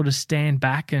time to sort of stand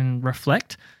back and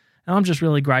reflect. And I'm just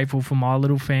really grateful for my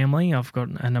little family. I've got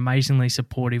an amazingly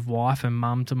supportive wife and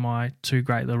mum to my two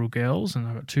great little girls, and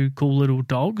I've got two cool little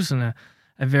dogs and a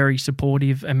very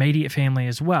supportive immediate family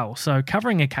as well. So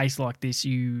covering a case like this,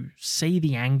 you see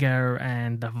the anger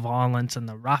and the violence and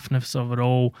the roughness of it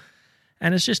all,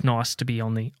 and it's just nice to be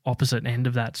on the opposite end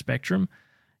of that spectrum.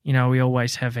 You know, we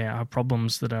always have our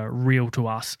problems that are real to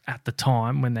us at the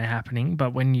time when they're happening,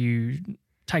 but when you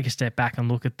take a step back and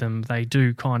look at them, they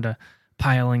do kind of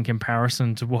pale in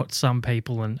comparison to what some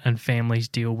people and families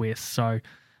deal with. So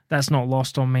that's not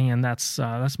lost on me, and that's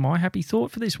my happy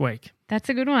thought for this week. That's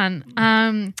a good one.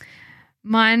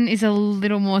 Mine is a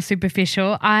little more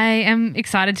superficial. I am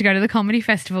excited to go to the comedy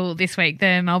festival this week,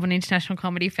 the Melbourne International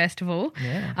Comedy Festival.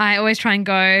 Yeah. I always try and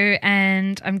go,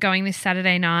 and I'm going this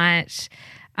Saturday night,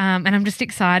 and I'm just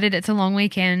excited. It's a long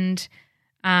weekend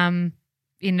in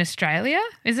Australia,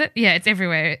 is it? Yeah, it's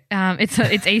everywhere.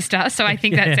 It's Easter, so I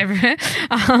think that's everywhere.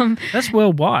 That's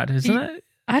worldwide, isn't it?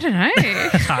 I don't know.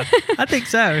 I think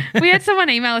so. We had someone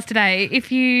email us today.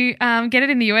 If you get it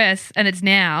in the US and it's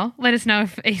now, let us know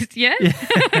if it's, yeah?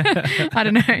 I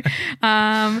don't know.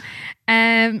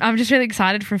 And I'm just really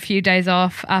excited for a few days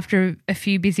off after a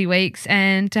few busy weeks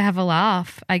and to have a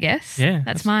laugh, I guess. Yeah.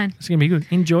 That's mine. It's going to be good.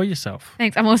 Enjoy yourself.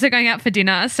 Thanks. I'm also going out for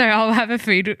dinner, so I'll have a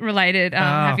food-related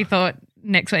happy thought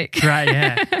next week. Great,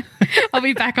 yeah. I'll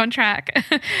be back on track.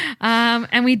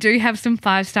 And we do have some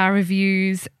 5-star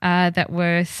reviews that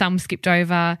were some skipped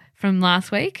over from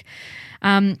last week.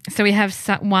 So we have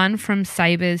one from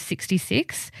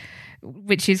Sabres66,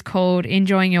 which is called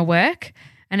Enjoying Your Work.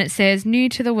 And it says, new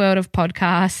to the world of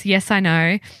podcasts, yes, I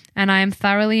know, and I am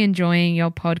thoroughly enjoying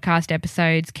your podcast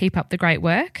episodes. Keep up the great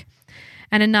work.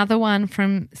 And another one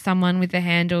from someone with the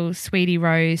handle Sweetie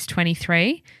Rose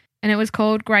 23, and it was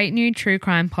called Great New True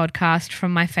Crime Podcast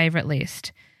from my favourite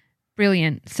list.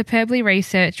 Brilliant, superbly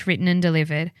researched, written and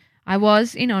delivered. I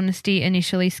was, in honesty,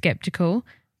 initially sceptical,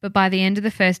 but by the end of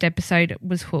the first episode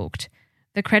was hooked.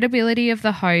 The credibility of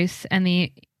the hosts and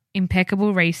the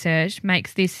impeccable research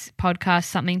makes this podcast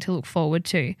something to look forward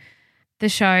to. The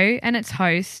show and its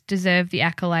hosts deserve the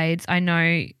accolades I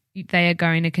know they are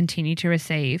going to continue to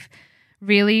receive.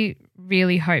 Really,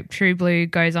 really hope True Blue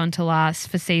goes on to last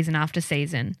for season after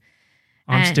season.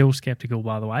 I'm still skeptical,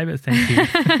 by the way, but thank you.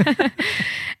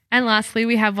 And lastly,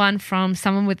 we have one from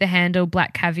someone with the handle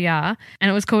Black Caviar,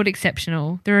 and it was called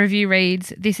Exceptional. The review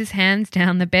reads, this is hands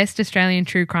down the best Australian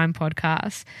true crime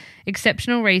podcast.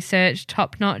 Exceptional research,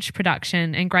 top-notch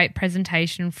production, and great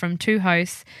presentation from two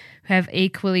hosts who have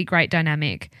equally great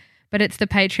dynamic. But it's the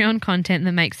Patreon content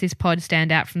that makes this pod stand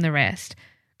out from the rest.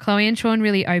 Chloe and Sean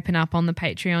really open up on the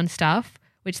Patreon stuff,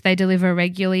 which they deliver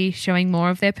regularly, showing more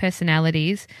of their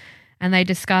personalities, and they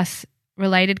discuss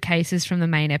related cases from the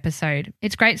main episode.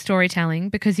 It's great storytelling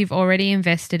because you've already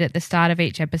invested at the start of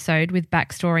each episode with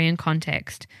backstory and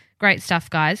context. Great stuff,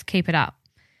 guys. Keep it up.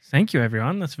 Thank you,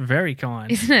 everyone. That's very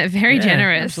kind. Isn't it? Very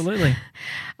generous. Absolutely.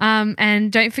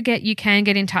 And don't forget, you can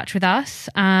get in touch with us.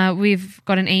 We've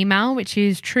got an email, which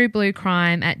is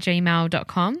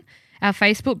truebluecrime@gmail.com. Our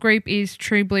Facebook group is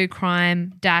True Blue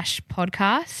Crime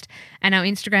 -podcast, and our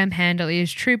Instagram handle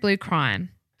is True Blue Crime.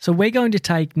 So we're going to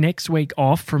take next week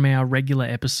off from our regular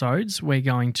episodes. We're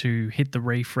going to hit the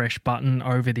refresh button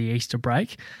over the Easter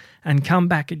break and come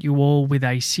back at you all with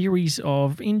a series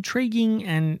of intriguing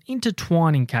and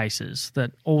intertwining cases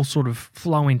that all sort of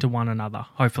flow into one another,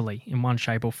 hopefully, in one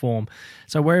shape or form.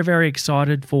 So we're very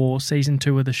excited for Season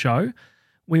 2 of the show.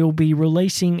 We'll be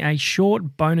releasing a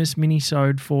short bonus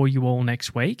mini-sode for you all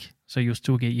next week, so you'll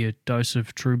still get your dose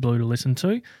of True Blue to listen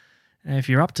to. If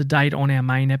you're up to date on our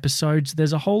main episodes,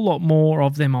 there's a whole lot more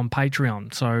of them on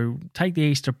Patreon. So take the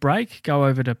Easter break, go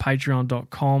over to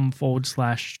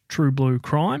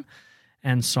patreon.com/truebluecrime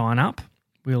and sign up.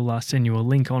 We'll send you a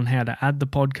link on how to add the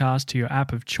podcast to your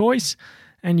app of choice,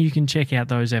 and you can check out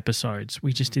those episodes.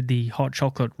 We just did the Hot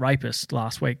Chocolate Rapist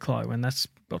last week, Chloe, and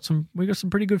we got some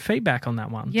pretty good feedback on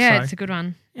that one. Yeah, so, it's a good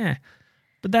one. Yeah.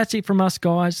 But that's it from us,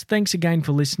 guys. Thanks again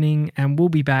for listening, and we'll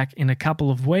be back in a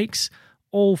couple of weeks,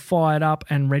 all fired up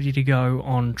and ready to go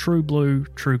on True Blue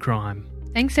True Crime.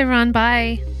 Thanks, everyone.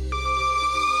 Bye.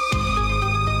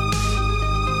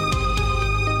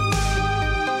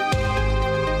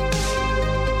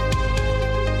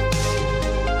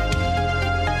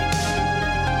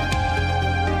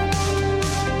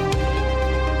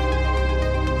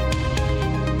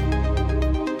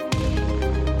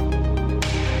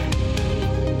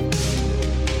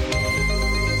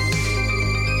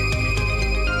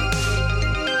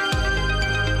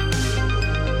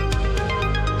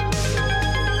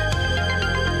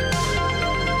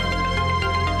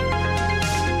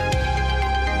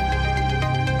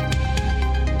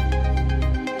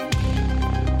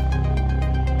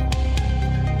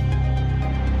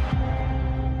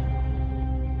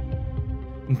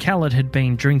 Khaled had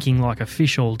been drinking like a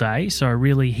fish all day, so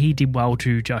really he did well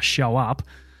to just show up.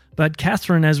 But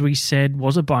Catherine, as we said,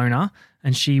 was a boner,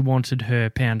 and she wanted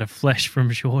her pound of flesh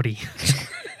from Shorty.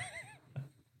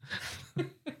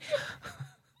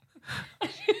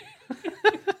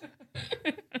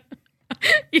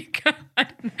 You can't.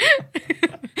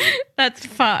 That's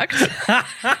fucked.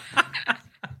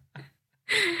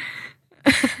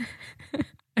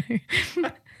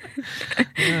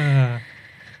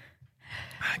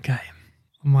 Okay,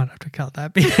 I might have to cut cut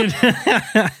that bit.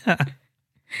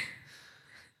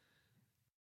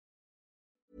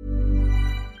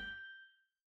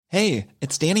 Hey,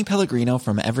 it's Danny Pellegrino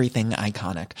from Everything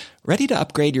Iconic. Ready to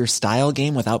upgrade your style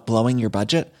game without blowing your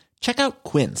budget? Check out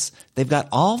Quince. They've got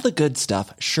all the good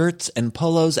stuff, shirts and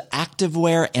polos,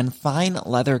 activewear, and fine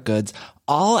leather goods,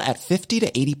 all at 50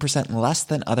 to 80% less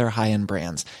than other high-end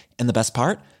brands. And the best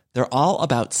part? They're all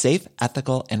about safe,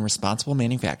 ethical, and responsible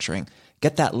manufacturing.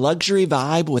 Get that luxury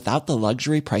vibe without the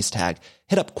luxury price tag.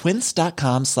 Hit up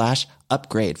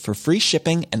quince.com/upgrade for free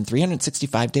shipping and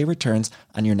 365-day returns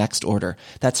on your next order.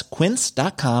 That's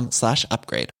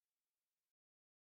quince.com/upgrade.